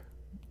you, Car.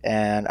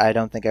 and I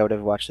don't think I would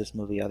have watched this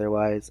movie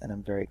otherwise, and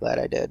I'm very glad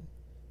I did.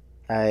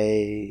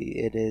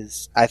 I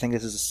think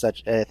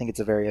it's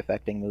a very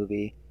affecting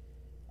movie.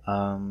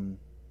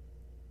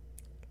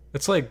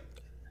 It's like,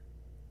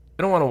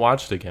 I don't want to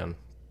watch it again,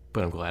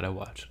 but I'm glad I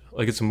watched it.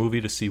 Like, it's a movie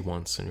to see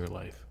once in your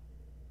life.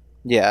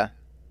 Yeah.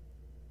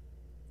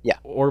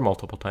 Or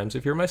multiple times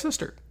if you're my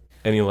sister.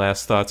 Any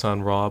last thoughts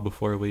on Raw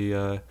before we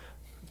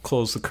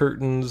close the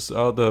curtains?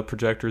 Oh, the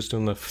projector's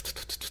doing the...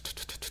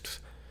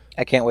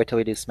 I can't wait till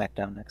we do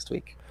SmackDown next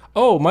week.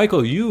 Oh,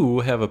 Michael,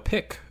 you have a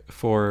pick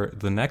for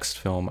the next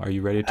film. Are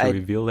you ready to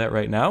reveal that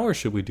right now, or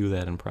should we do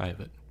that in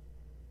private?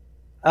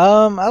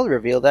 I'll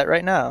reveal that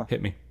right now.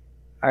 Hit me.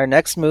 Our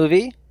next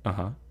movie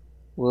Uh-huh.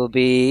 will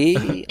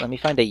be... Let me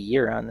find a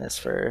year on this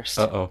first.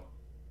 Uh-oh.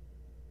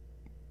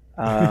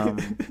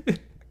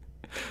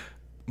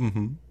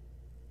 Mm-hmm.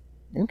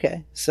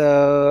 Okay,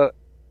 so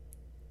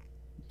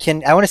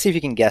I want to see if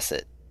you can guess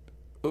it.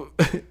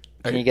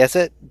 Can you guess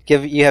it?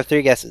 You have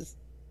 3 guesses.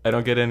 I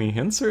don't get any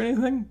hints or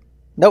anything?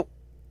 Nope.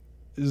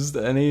 Is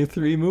there any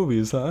 3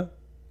 movies, huh?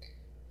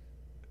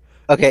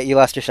 Okay, you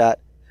lost your shot.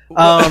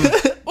 Well,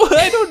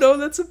 I don't know.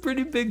 That's a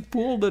pretty big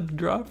pool to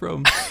draw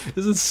from.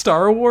 Is it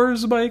Star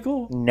Wars,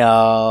 Michael?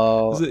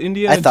 No. Is it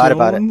Indiana I thought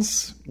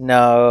Jones? about it.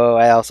 No,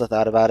 I also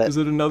thought about it. Is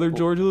it another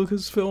George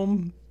Lucas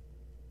film?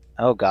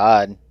 Oh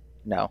God,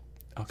 no.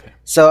 Okay.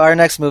 So our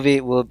next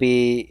movie will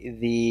be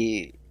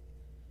the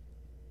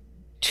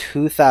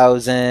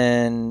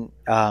 2000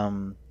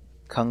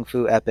 kung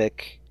fu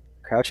epic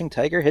Crouching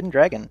Tiger, Hidden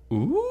Dragon.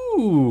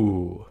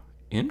 Ooh,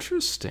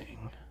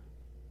 interesting.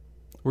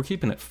 We're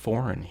keeping it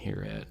foreign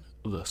here at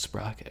The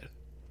Sprocket.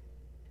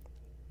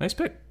 Nice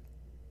pick.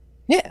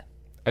 Yeah.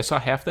 I saw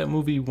half that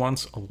movie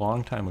once a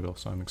long time ago,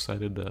 so I'm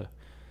excited to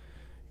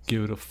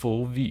give it a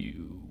full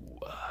view.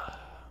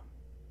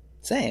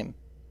 Same.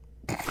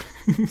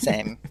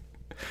 Same.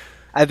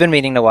 I've been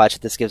meaning to watch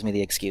it. This gives me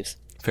the excuse.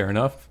 Fair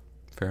enough.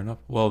 Fair enough.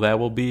 Well, that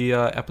will be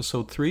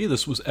episode 3.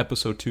 This was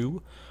episode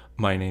 2.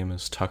 My name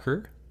is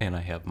Tucker, and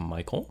I have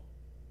Michael.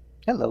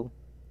 Hello.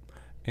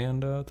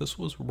 And this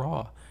was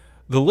Raw.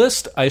 The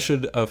list, I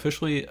should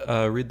officially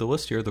read the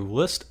list here. The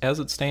list as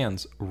it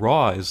stands.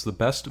 Raw is the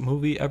best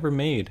movie ever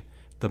made.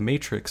 The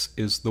Matrix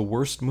is the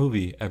worst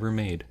movie ever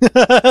made.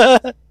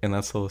 And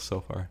that's the list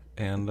so far.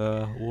 And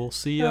we'll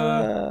see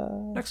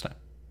you next time.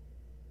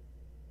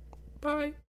 Bye.